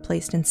typewriter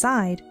placed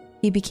inside,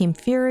 he became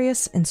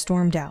furious and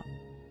stormed out.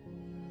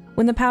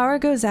 When the power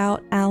goes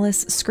out,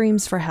 Alice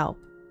screams for help,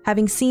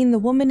 having seen the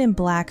woman in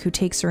black who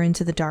takes her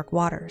into the dark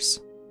waters.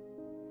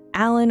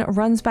 Alan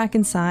runs back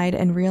inside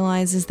and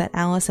realizes that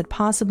Alice had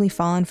possibly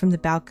fallen from the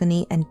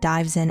balcony and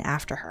dives in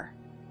after her.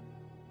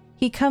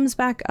 He comes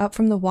back up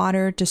from the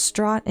water,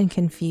 distraught and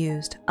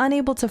confused,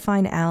 unable to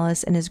find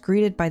Alice, and is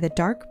greeted by the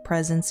dark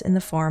presence in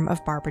the form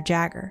of Barbara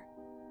Jagger.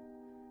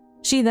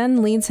 She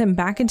then leads him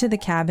back into the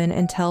cabin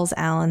and tells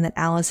Alan that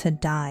Alice had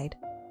died,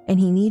 and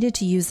he needed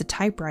to use the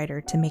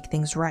typewriter to make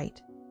things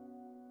right.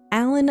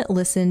 Alan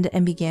listened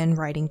and began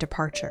writing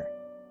Departure.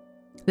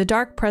 The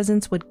dark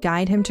presence would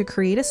guide him to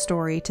create a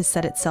story to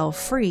set itself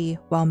free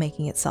while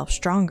making itself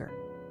stronger.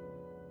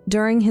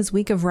 During his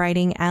week of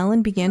writing,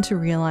 Alan began to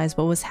realize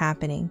what was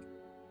happening.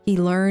 He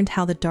learned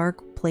how the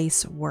dark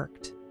place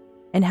worked,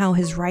 and how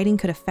his writing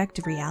could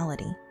affect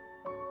reality.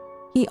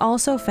 He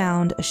also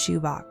found a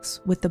shoebox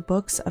with the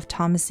books of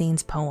Thomas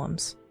Zane's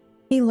poems.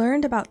 He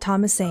learned about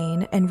Thomas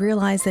Zane and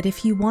realized that if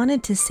he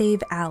wanted to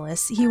save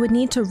Alice, he would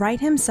need to write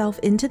himself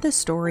into the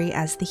story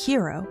as the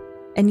hero,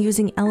 and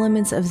using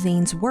elements of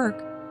Zane's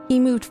work, he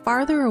moved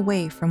farther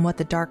away from what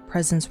the dark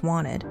presence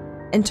wanted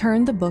and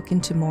turned the book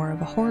into more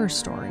of a horror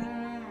story.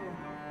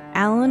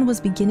 Alan was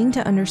beginning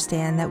to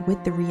understand that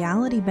with the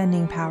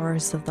reality-bending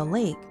powers of the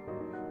lake,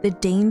 the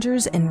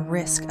dangers and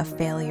risk of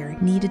failure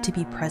needed to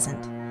be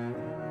present.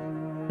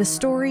 The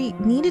story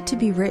needed to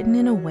be written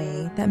in a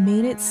way that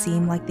made it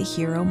seem like the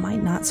hero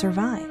might not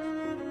survive.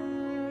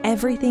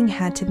 Everything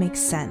had to make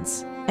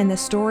sense, and the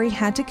story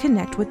had to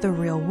connect with the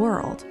real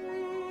world.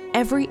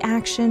 Every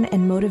action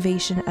and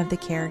motivation of the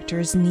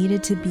characters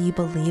needed to be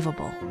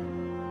believable.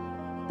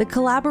 The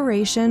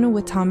collaboration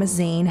with Thomas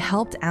Zane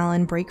helped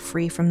Alan break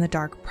free from the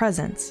dark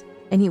presence,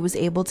 and he was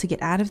able to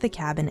get out of the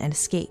cabin and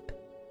escape.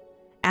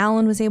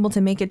 Alan was able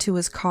to make it to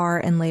his car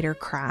and later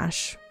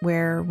crash,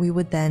 where we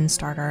would then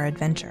start our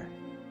adventure.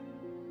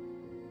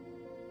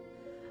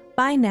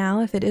 By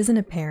now, if it isn't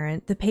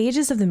apparent, the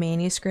pages of the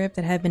manuscript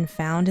that had been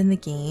found in the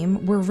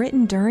game were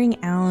written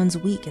during Alan's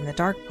week in the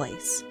dark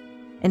place,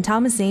 and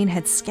Thomas Zane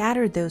had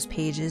scattered those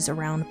pages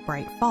around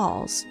Bright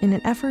Falls in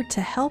an effort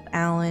to help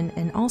Alan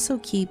and also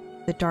keep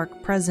the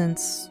dark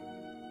presence,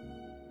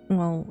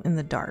 well, in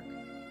the dark.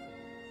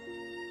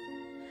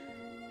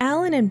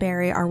 Alan and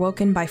Barry are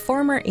woken by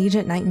former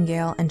Agent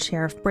Nightingale and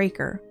Sheriff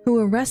Breaker, who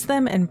arrest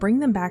them and bring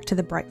them back to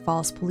the Bright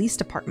Falls Police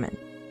Department.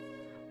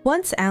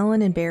 Once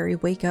Alan and Barry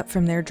wake up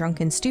from their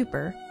drunken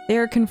stupor, they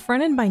are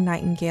confronted by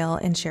Nightingale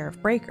and Sheriff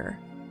Breaker,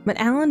 but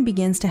Alan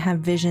begins to have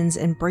visions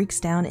and breaks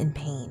down in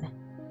pain.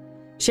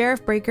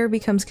 Sheriff Breaker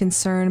becomes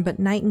concerned, but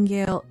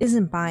Nightingale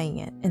isn't buying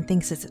it and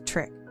thinks it's a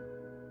trick.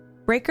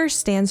 Breaker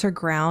stands her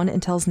ground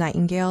and tells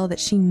Nightingale that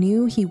she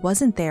knew he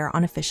wasn't there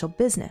on official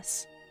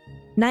business.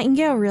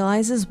 Nightingale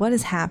realizes what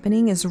is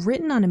happening is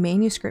written on a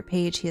manuscript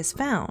page he has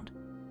found,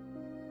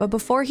 but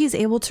before he's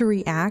able to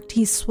react,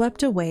 he's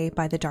swept away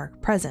by the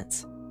dark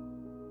presence.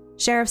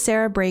 Sheriff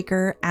Sarah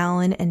Breaker,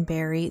 Alan, and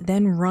Barry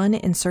then run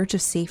in search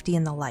of safety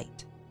in the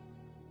light.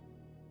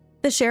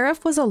 The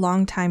sheriff was a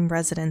longtime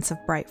resident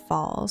of Bright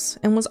Falls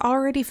and was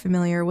already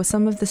familiar with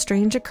some of the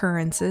strange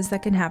occurrences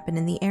that can happen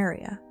in the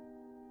area.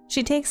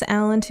 She takes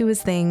Alan to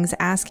his things,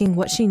 asking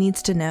what she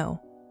needs to know.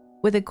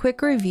 With a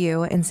quick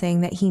review and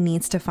saying that he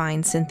needs to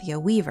find Cynthia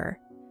Weaver,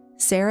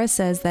 Sarah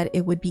says that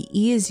it would be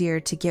easier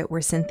to get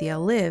where Cynthia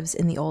lives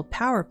in the old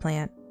power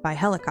plant by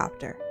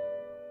helicopter.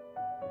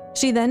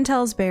 She then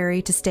tells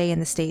Barry to stay in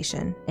the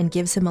station and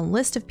gives him a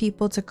list of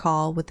people to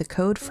call with the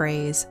code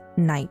phrase,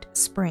 Night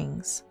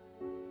Springs.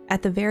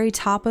 At the very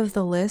top of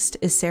the list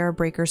is Sarah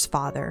Breaker's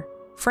father,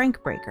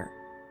 Frank Breaker.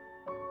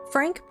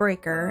 Frank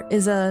Breaker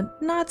is a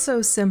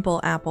not-so-simple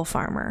apple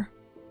farmer.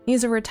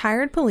 He's a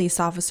retired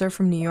police officer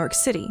from New York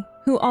City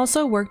who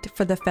also worked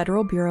for the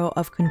Federal Bureau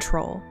of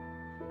Control,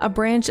 a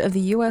branch of the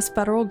U.S.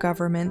 federal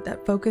government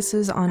that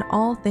focuses on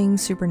all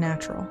things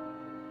supernatural.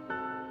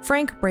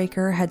 Frank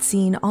Breaker had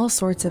seen all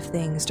sorts of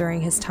things during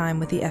his time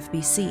with the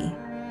FBC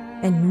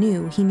and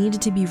knew he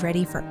needed to be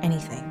ready for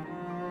anything.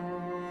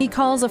 He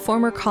calls a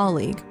former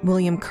colleague,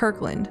 William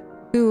Kirkland,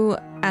 who,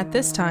 at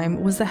this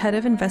time, was the head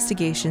of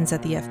investigations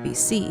at the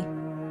FBC,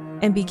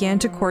 and began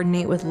to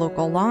coordinate with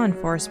local law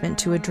enforcement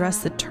to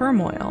address the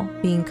turmoil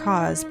being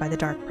caused by the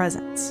Dark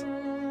Presence.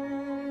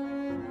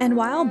 And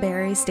while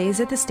Barry stays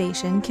at the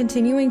station,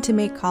 continuing to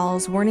make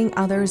calls warning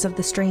others of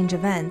the strange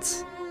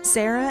events,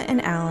 Sarah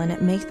and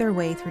Alan make their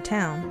way through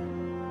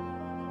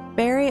town.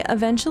 Barry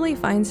eventually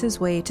finds his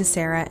way to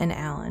Sarah and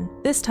Alan,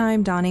 this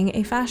time donning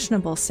a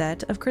fashionable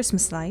set of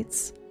Christmas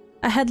lights,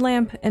 a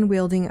headlamp, and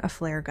wielding a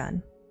flare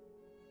gun.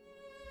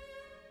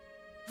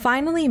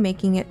 Finally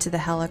making it to the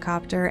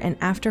helicopter, and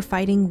after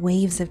fighting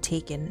waves of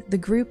Taken, the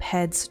group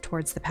heads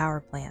towards the power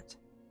plant.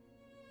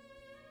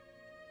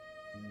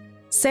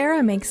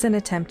 Sarah makes an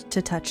attempt to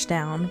touch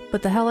down,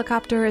 but the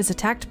helicopter is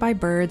attacked by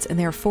birds and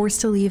they are forced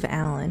to leave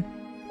Alan,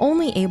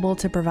 only able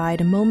to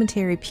provide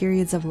momentary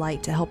periods of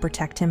light to help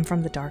protect him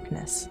from the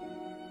darkness.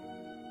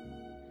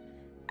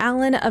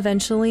 Alan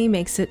eventually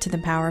makes it to the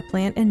power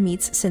plant and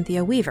meets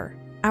Cynthia Weaver,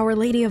 Our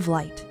Lady of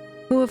Light,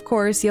 who of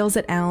course yells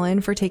at Alan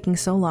for taking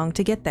so long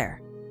to get there.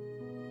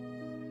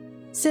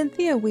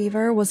 Cynthia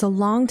Weaver was a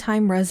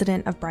longtime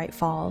resident of Bright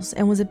Falls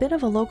and was a bit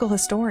of a local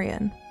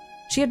historian.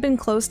 She had been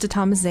close to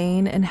Thomas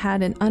Zane and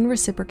had an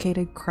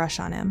unreciprocated crush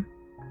on him.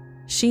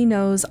 She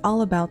knows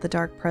all about the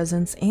Dark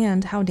Presence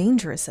and how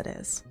dangerous it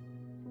is.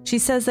 She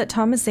says that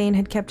Thomas Zane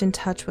had kept in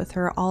touch with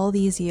her all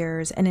these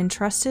years and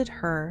entrusted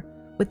her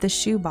with the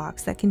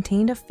shoebox that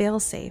contained a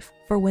failsafe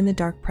for when the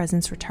Dark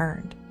Presence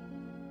returned.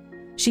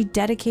 She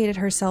dedicated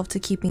herself to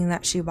keeping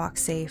that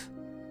shoebox safe,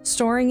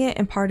 storing it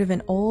in part of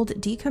an old,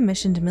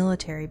 decommissioned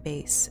military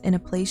base in a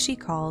place she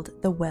called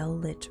the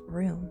Well-Lit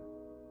Room,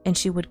 and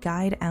she would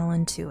guide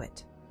Alan to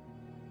it.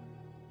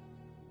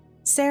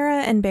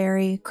 Sarah and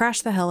Barry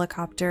crash the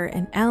helicopter,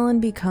 and Alan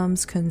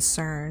becomes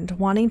concerned,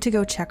 wanting to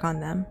go check on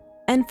them,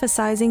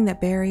 emphasizing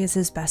that Barry is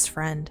his best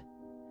friend.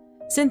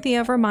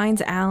 Cynthia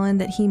reminds Alan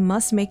that he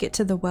must make it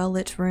to the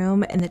Well-Lit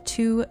Room, and the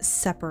two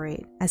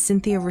separate as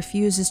Cynthia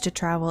refuses to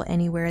travel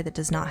anywhere that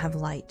does not have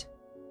light.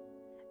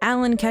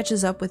 Alan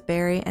catches up with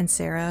Barry and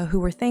Sarah, who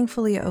were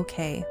thankfully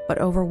okay, but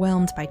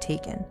overwhelmed by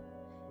Taken.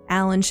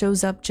 Alan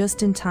shows up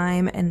just in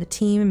time, and the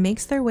team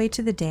makes their way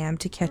to the dam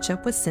to catch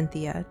up with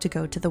Cynthia to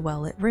go to the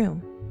well-lit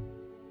room.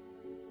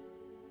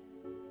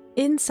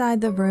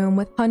 Inside the room,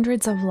 with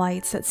hundreds of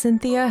lights that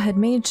Cynthia had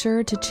made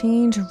sure to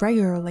change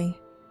regularly,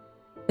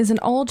 is an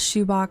old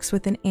shoebox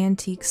with an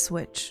antique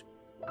switch,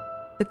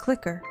 the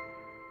clicker,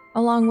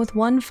 along with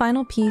one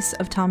final piece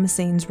of Thomas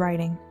Zane's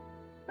writing.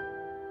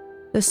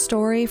 The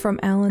story from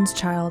Alan's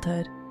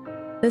childhood.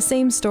 The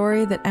same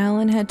story that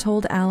Alan had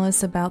told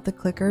Alice about the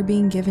clicker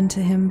being given to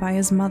him by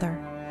his mother.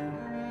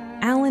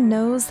 Alan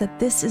knows that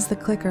this is the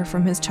clicker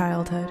from his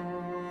childhood,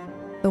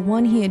 the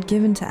one he had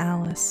given to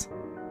Alice.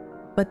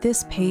 But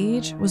this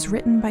page was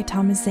written by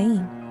Thomas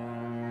Zane.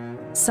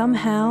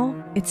 Somehow,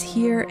 it's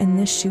here in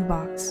this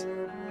shoebox.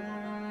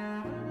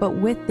 But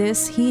with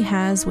this, he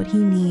has what he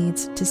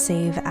needs to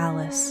save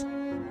Alice.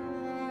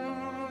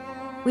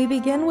 We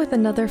begin with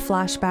another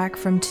flashback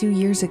from 2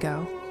 years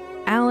ago.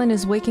 Alan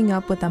is waking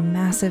up with a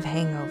massive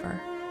hangover.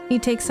 He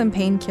takes some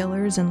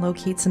painkillers and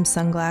locates some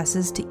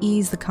sunglasses to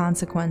ease the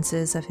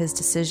consequences of his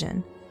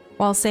decision,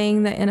 while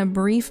saying that in a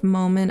brief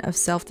moment of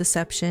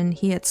self-deception,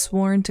 he had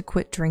sworn to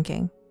quit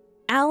drinking.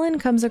 Alan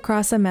comes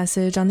across a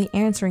message on the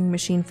answering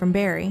machine from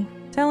Barry,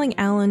 telling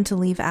Alan to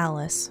leave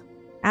Alice.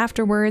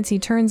 Afterwards, he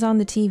turns on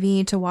the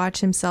TV to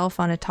watch himself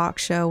on a talk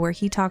show where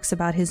he talks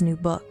about his new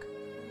book.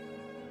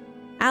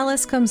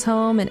 Alice comes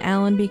home and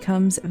Alan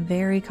becomes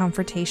very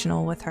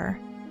confrontational with her,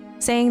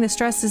 saying the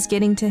stress is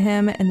getting to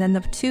him, and then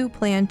the two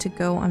plan to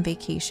go on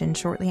vacation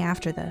shortly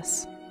after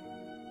this.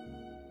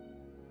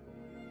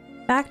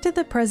 Back to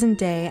the present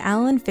day,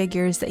 Alan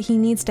figures that he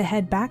needs to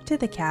head back to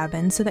the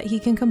cabin so that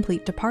he can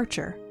complete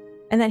departure,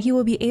 and that he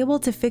will be able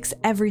to fix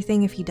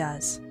everything if he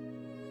does.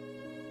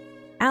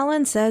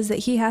 Alan says that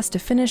he has to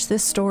finish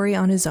this story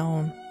on his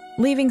own,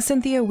 leaving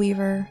Cynthia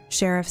Weaver,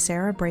 Sheriff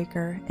Sarah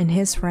Breaker, and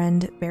his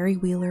friend Barry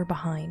Wheeler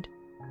behind.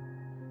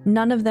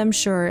 None of them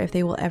sure if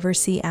they will ever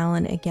see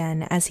Alan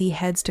again as he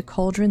heads to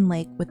Cauldron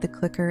Lake with the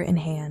clicker in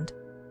hand.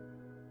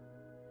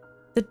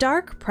 The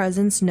Dark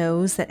Presence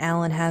knows that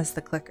Alan has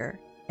the clicker,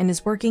 and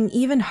is working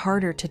even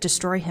harder to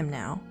destroy him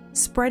now,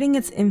 spreading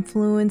its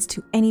influence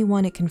to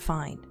anyone it can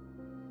find.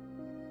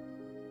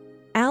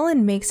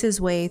 Alan makes his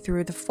way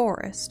through the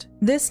forest,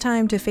 this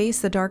time to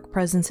face the Dark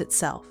Presence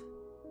itself.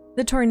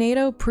 The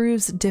tornado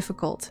proves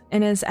difficult,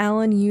 and as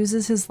Alan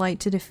uses his light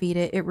to defeat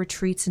it, it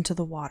retreats into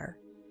the water.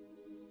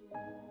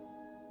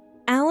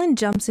 Alan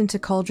jumps into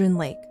Cauldron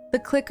Lake, the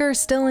clicker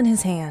still in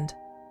his hand.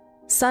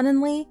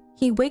 Suddenly,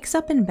 he wakes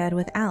up in bed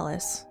with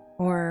Alice,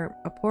 or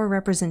a poor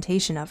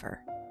representation of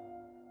her.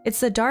 It's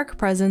the dark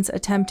presence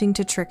attempting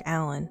to trick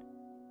Alan,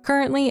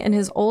 currently in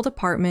his old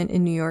apartment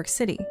in New York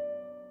City.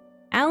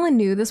 Alan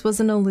knew this was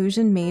an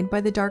illusion made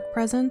by the dark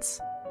presence,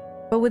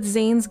 but with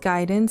Zane's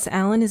guidance,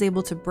 Alan is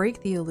able to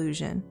break the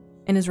illusion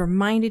and is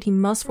reminded he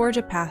must forge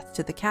a path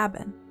to the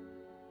cabin.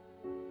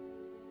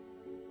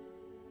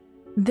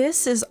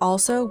 This is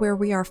also where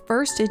we are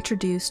first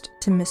introduced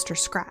to Mr.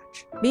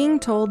 Scratch, being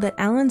told that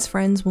Alan's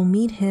friends will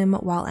meet him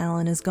while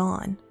Alan is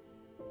gone.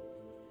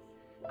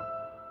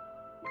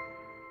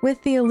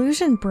 With the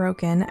illusion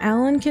broken,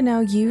 Alan can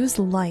now use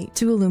light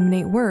to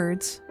illuminate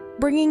words,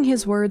 bringing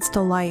his words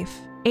to life,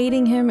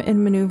 aiding him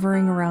in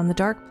maneuvering around the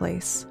dark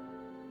place.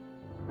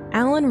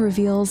 Alan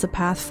reveals a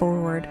path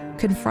forward,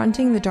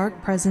 confronting the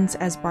dark presence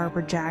as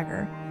Barbara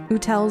Jagger, who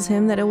tells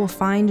him that it will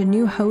find a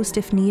new host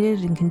if needed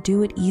and can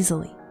do it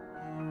easily.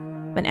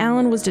 But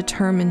Alan was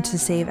determined to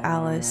save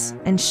Alice,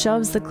 and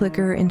shoves the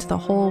clicker into the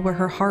hole where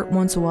her heart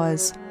once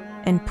was,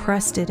 and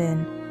pressed it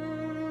in,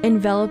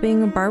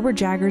 enveloping Barbara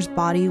Jagger's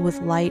body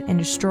with light and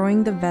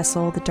destroying the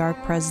vessel the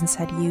dark presence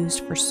had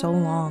used for so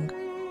long.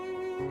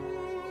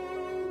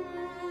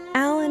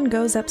 Alan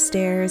goes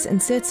upstairs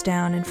and sits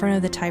down in front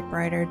of the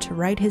typewriter to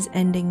write his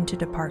ending to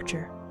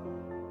departure.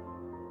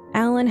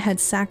 Alan had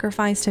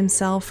sacrificed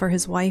himself for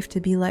his wife to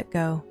be let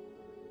go.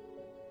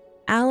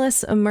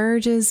 Alice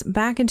emerges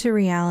back into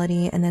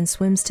reality and then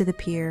swims to the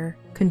pier,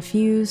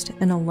 confused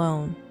and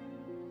alone,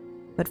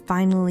 but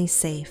finally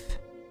safe.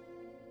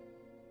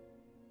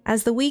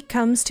 As the week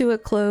comes to a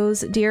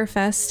close,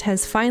 Deerfest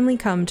has finally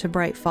come to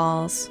Bright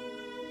Falls.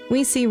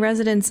 We see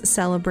residents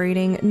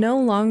celebrating, no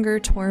longer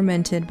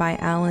tormented by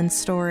Alan's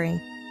story,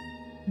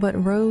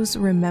 but Rose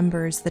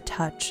remembers the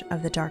touch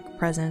of the dark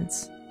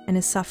presence and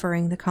is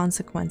suffering the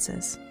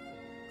consequences,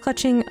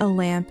 clutching a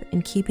lamp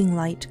and keeping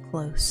light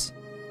close.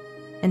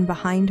 And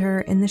behind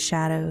her in the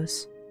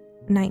shadows,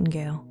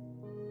 Nightingale.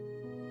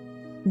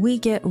 We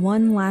get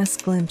one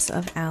last glimpse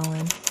of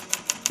Alan.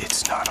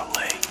 It's not a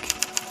lake.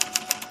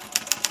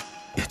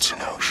 It's an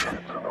ocean.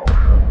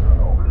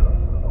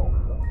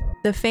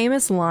 The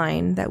famous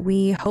line that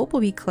we hope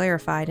will be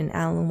clarified in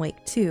Alan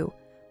Wake 2,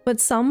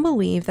 but some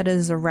believe that it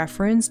is a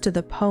reference to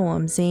the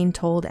poem Zane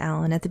told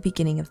Alan at the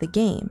beginning of the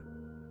game.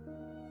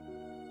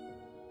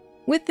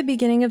 With the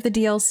beginning of the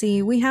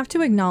DLC, we have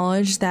to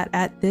acknowledge that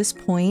at this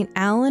point,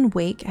 Alan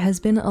Wake has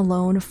been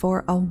alone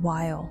for a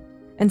while,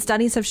 and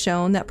studies have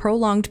shown that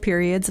prolonged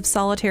periods of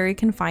solitary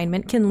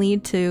confinement can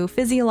lead to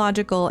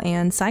physiological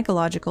and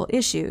psychological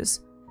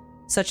issues,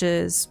 such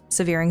as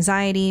severe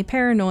anxiety,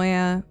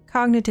 paranoia,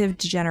 cognitive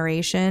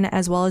degeneration,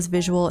 as well as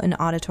visual and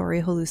auditory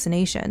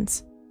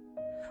hallucinations.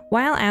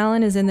 While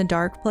Alan is in the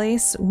dark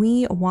place,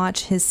 we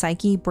watch his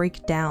psyche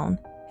break down.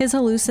 His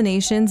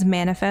hallucinations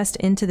manifest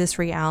into this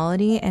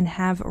reality and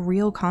have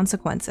real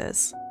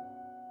consequences.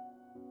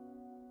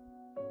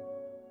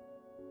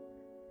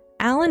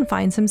 Alan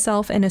finds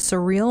himself in a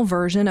surreal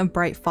version of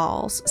Bright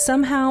Falls,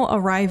 somehow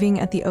arriving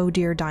at the Oh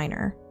Dear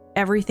Diner.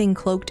 Everything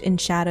cloaked in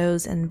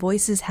shadows and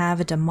voices have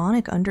a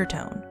demonic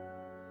undertone.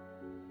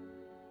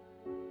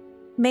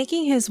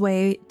 Making his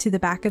way to the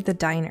back of the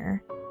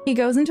diner, he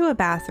goes into a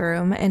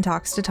bathroom and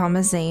talks to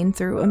Thomas Zane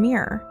through a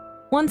mirror,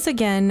 once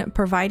again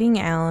providing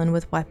Alan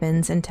with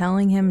weapons and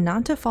telling him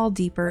not to fall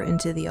deeper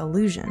into the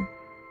illusion.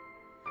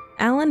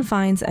 Alan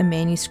finds a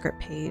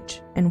manuscript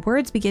page, and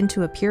words begin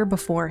to appear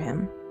before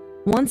him.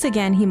 Once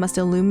again, he must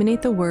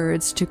illuminate the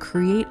words to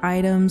create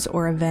items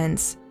or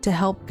events to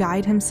help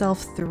guide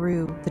himself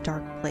through the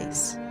dark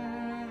place.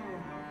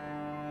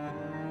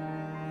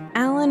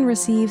 Alan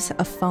receives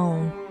a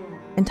phone,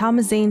 and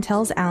Thomas Zane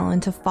tells Alan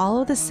to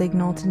follow the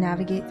signal to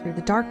navigate through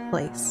the dark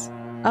place.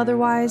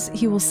 Otherwise,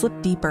 he will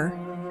slip deeper.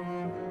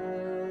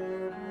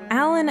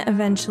 Alan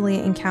eventually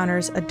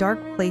encounters a dark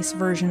place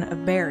version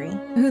of Barry,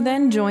 who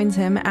then joins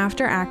him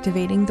after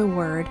activating the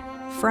word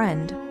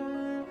friend.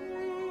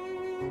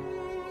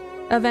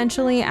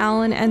 Eventually,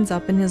 Alan ends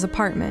up in his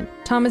apartment.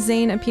 Thomas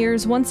Zane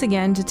appears once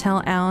again to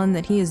tell Alan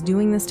that he is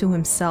doing this to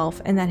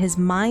himself and that his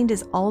mind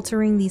is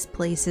altering these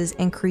places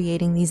and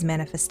creating these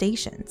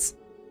manifestations.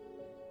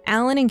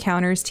 Alan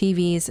encounters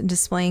TVs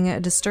displaying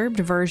a disturbed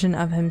version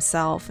of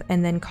himself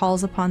and then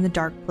calls upon the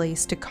dark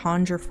place to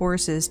conjure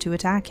forces to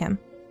attack him.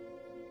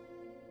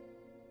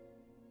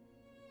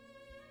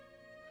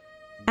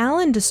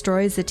 Alan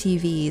destroys the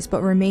TVs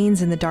but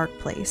remains in the dark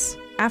place.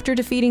 After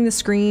defeating the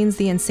screens,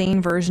 the insane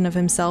version of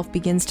himself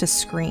begins to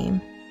scream.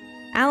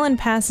 Alan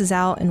passes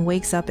out and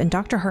wakes up in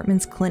Dr.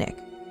 Hartman's clinic.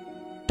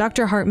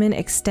 Dr. Hartman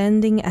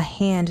extending a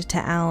hand to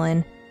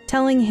Alan,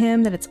 telling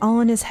him that it's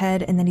all in his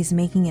head and that he's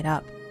making it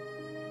up.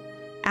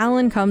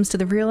 Alan comes to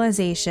the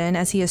realization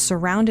as he is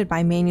surrounded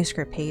by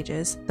manuscript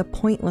pages, the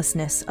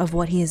pointlessness of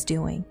what he is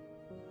doing,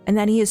 and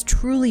that he is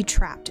truly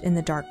trapped in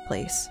the dark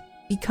place,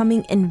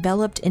 becoming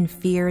enveloped in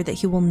fear that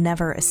he will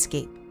never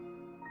escape.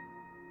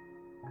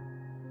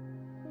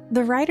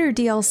 The Writer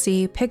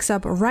DLC picks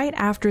up right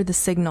after the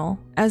signal,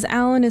 as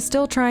Alan is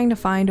still trying to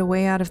find a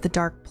way out of the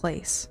dark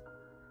place.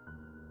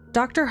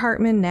 Dr.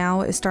 Hartman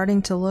now is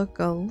starting to look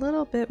a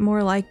little bit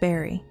more like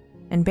Barry.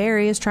 and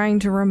Barry is trying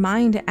to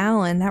remind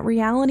Alan that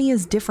reality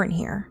is different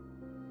here.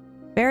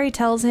 Barry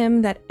tells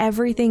him that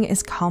everything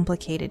is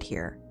complicated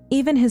here,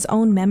 even his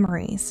own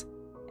memories,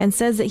 and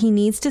says that he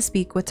needs to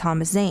speak with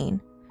Thomas Zane,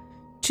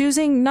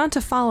 choosing not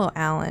to follow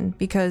Alan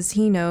because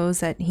he knows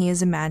that he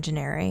is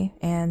imaginary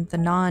and the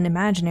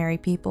non-imaginary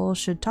people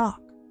should talk.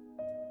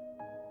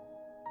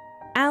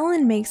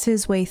 Alan makes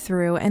his way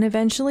through and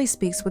eventually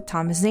speaks with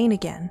Thomas Zane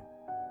again,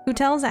 who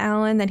tells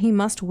Alan that he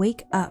must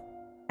wake up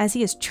as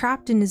he is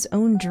trapped in his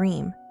own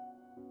dream.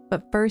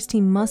 But first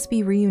he must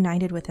be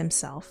reunited with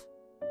himself.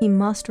 He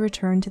must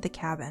return to the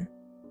cabin.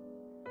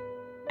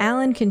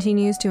 Alan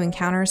continues to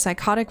encounter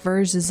psychotic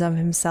versions of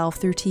himself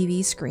through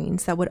TV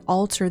screens that would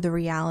alter the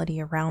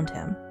reality around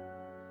him.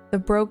 The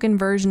broken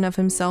version of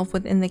himself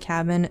within the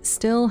cabin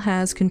still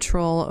has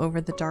control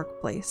over the dark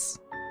place.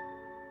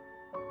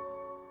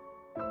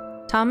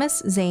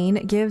 Thomas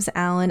Zane gives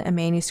Alan a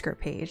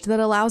manuscript page that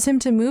allows him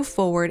to move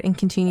forward and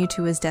continue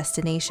to his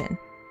destination,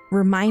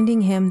 reminding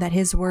him that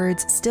his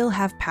words still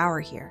have power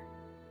here.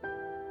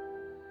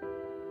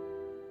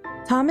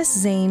 Thomas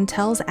Zane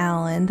tells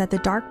Alan that the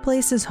dark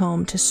place is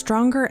home to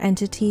stronger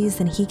entities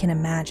than he can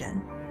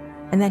imagine,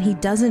 and that he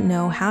doesn't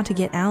know how to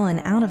get Alan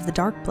out of the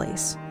dark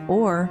place,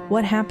 or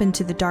what happened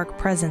to the dark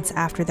presence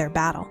after their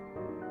battle.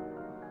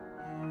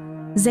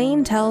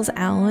 Zane tells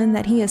Alan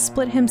that he has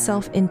split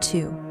himself in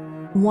two,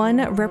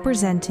 one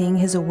representing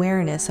his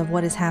awareness of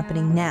what is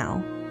happening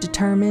now,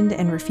 determined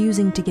and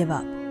refusing to give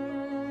up,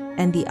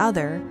 and the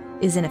other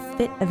is in a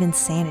fit of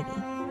insanity.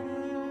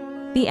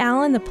 The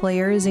Alan the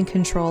player is in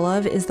control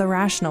of is the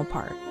rational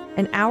part,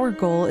 and our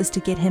goal is to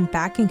get him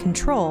back in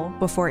control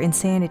before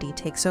insanity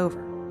takes over.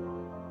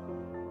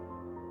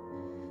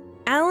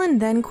 Alan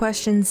then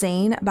questions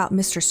Zane about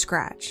Mr.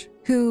 Scratch,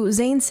 who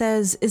Zane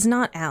says is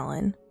not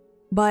Alan,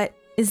 but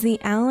is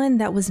the Alan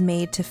that was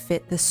made to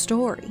fit the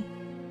story.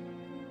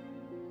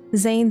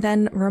 Zane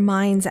then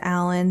reminds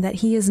Alan that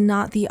he is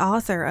not the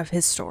author of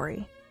his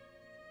story.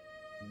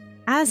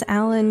 As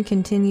Alan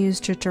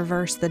continues to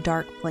traverse the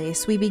dark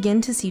place, we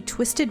begin to see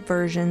twisted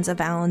versions of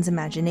Alan's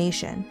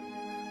imagination,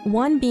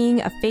 one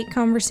being a fake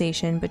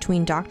conversation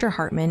between Dr.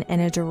 Hartman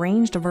and a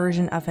deranged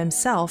version of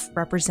himself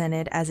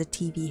represented as a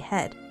TV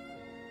head.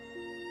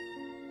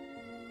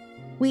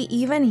 We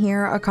even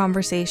hear a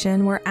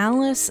conversation where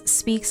Alice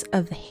speaks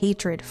of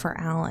hatred for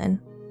Alan,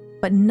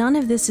 but none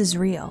of this is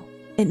real.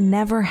 It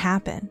never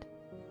happened.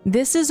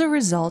 This is a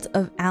result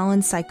of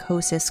Alan's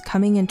psychosis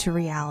coming into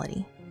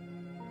reality.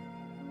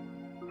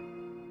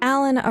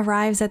 Alan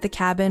arrives at the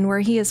cabin where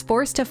he is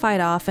forced to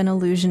fight off an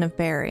illusion of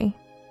Barry.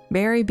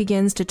 Barry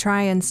begins to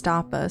try and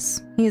stop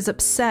us. He is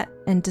upset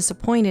and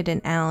disappointed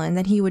in Alan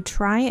that he would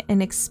try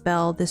and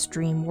expel this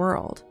dream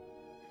world.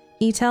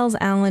 He tells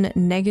Alan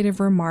negative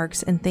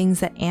remarks and things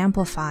that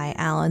amplify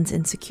Alan's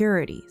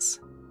insecurities.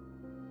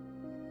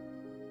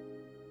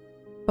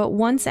 But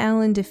once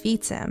Alan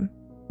defeats him,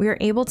 we are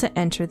able to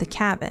enter the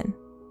cabin.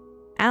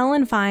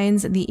 Alan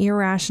finds the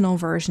irrational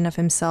version of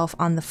himself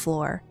on the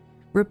floor,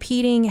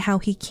 repeating how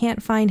he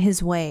can't find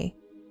his way,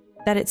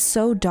 that it's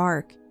so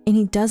dark, and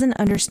he doesn't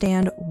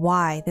understand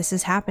why this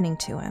is happening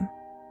to him.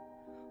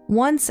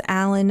 Once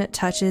Alan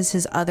touches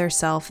his other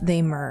self,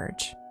 they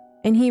merge,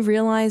 and he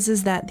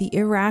realizes that the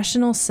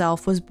irrational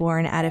self was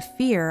born out of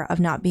fear of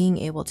not being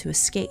able to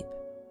escape.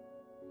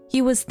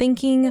 He was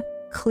thinking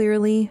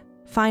clearly,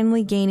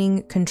 finally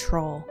gaining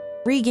control,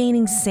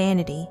 regaining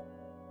sanity.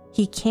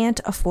 He can't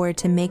afford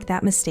to make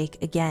that mistake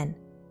again.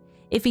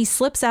 If he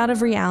slips out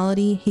of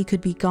reality, he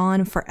could be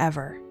gone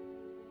forever.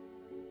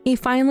 He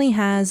finally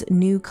has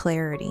new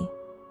clarity,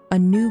 a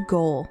new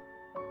goal,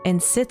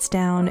 and sits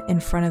down in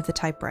front of the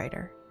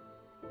typewriter.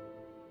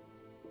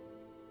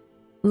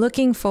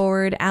 Looking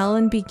forward,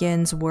 Alan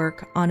begins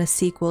work on a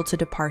sequel to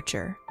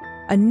Departure,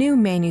 a new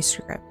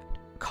manuscript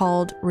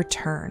called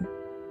Return,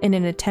 in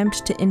an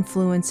attempt to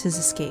influence his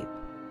escape.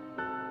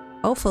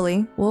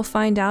 Hopefully, we'll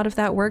find out if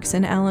that works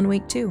in Alan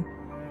Wake 2.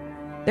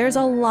 There's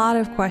a lot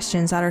of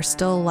questions that are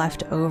still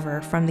left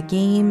over from the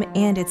game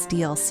and its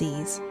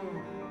DLCs.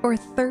 For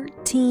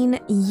 13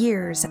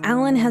 years,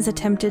 Alan has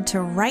attempted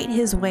to write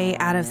his way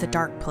out of the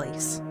dark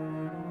place.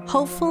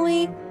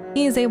 Hopefully,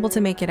 he is able to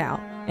make it out,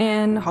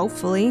 and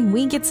hopefully,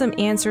 we get some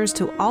answers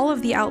to all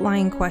of the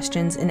outlying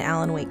questions in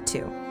Alan Wake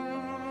 2.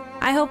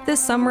 I hope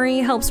this summary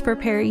helps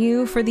prepare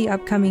you for the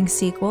upcoming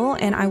sequel,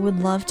 and I would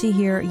love to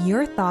hear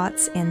your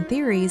thoughts and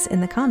theories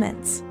in the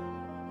comments.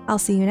 I'll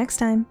see you next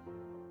time.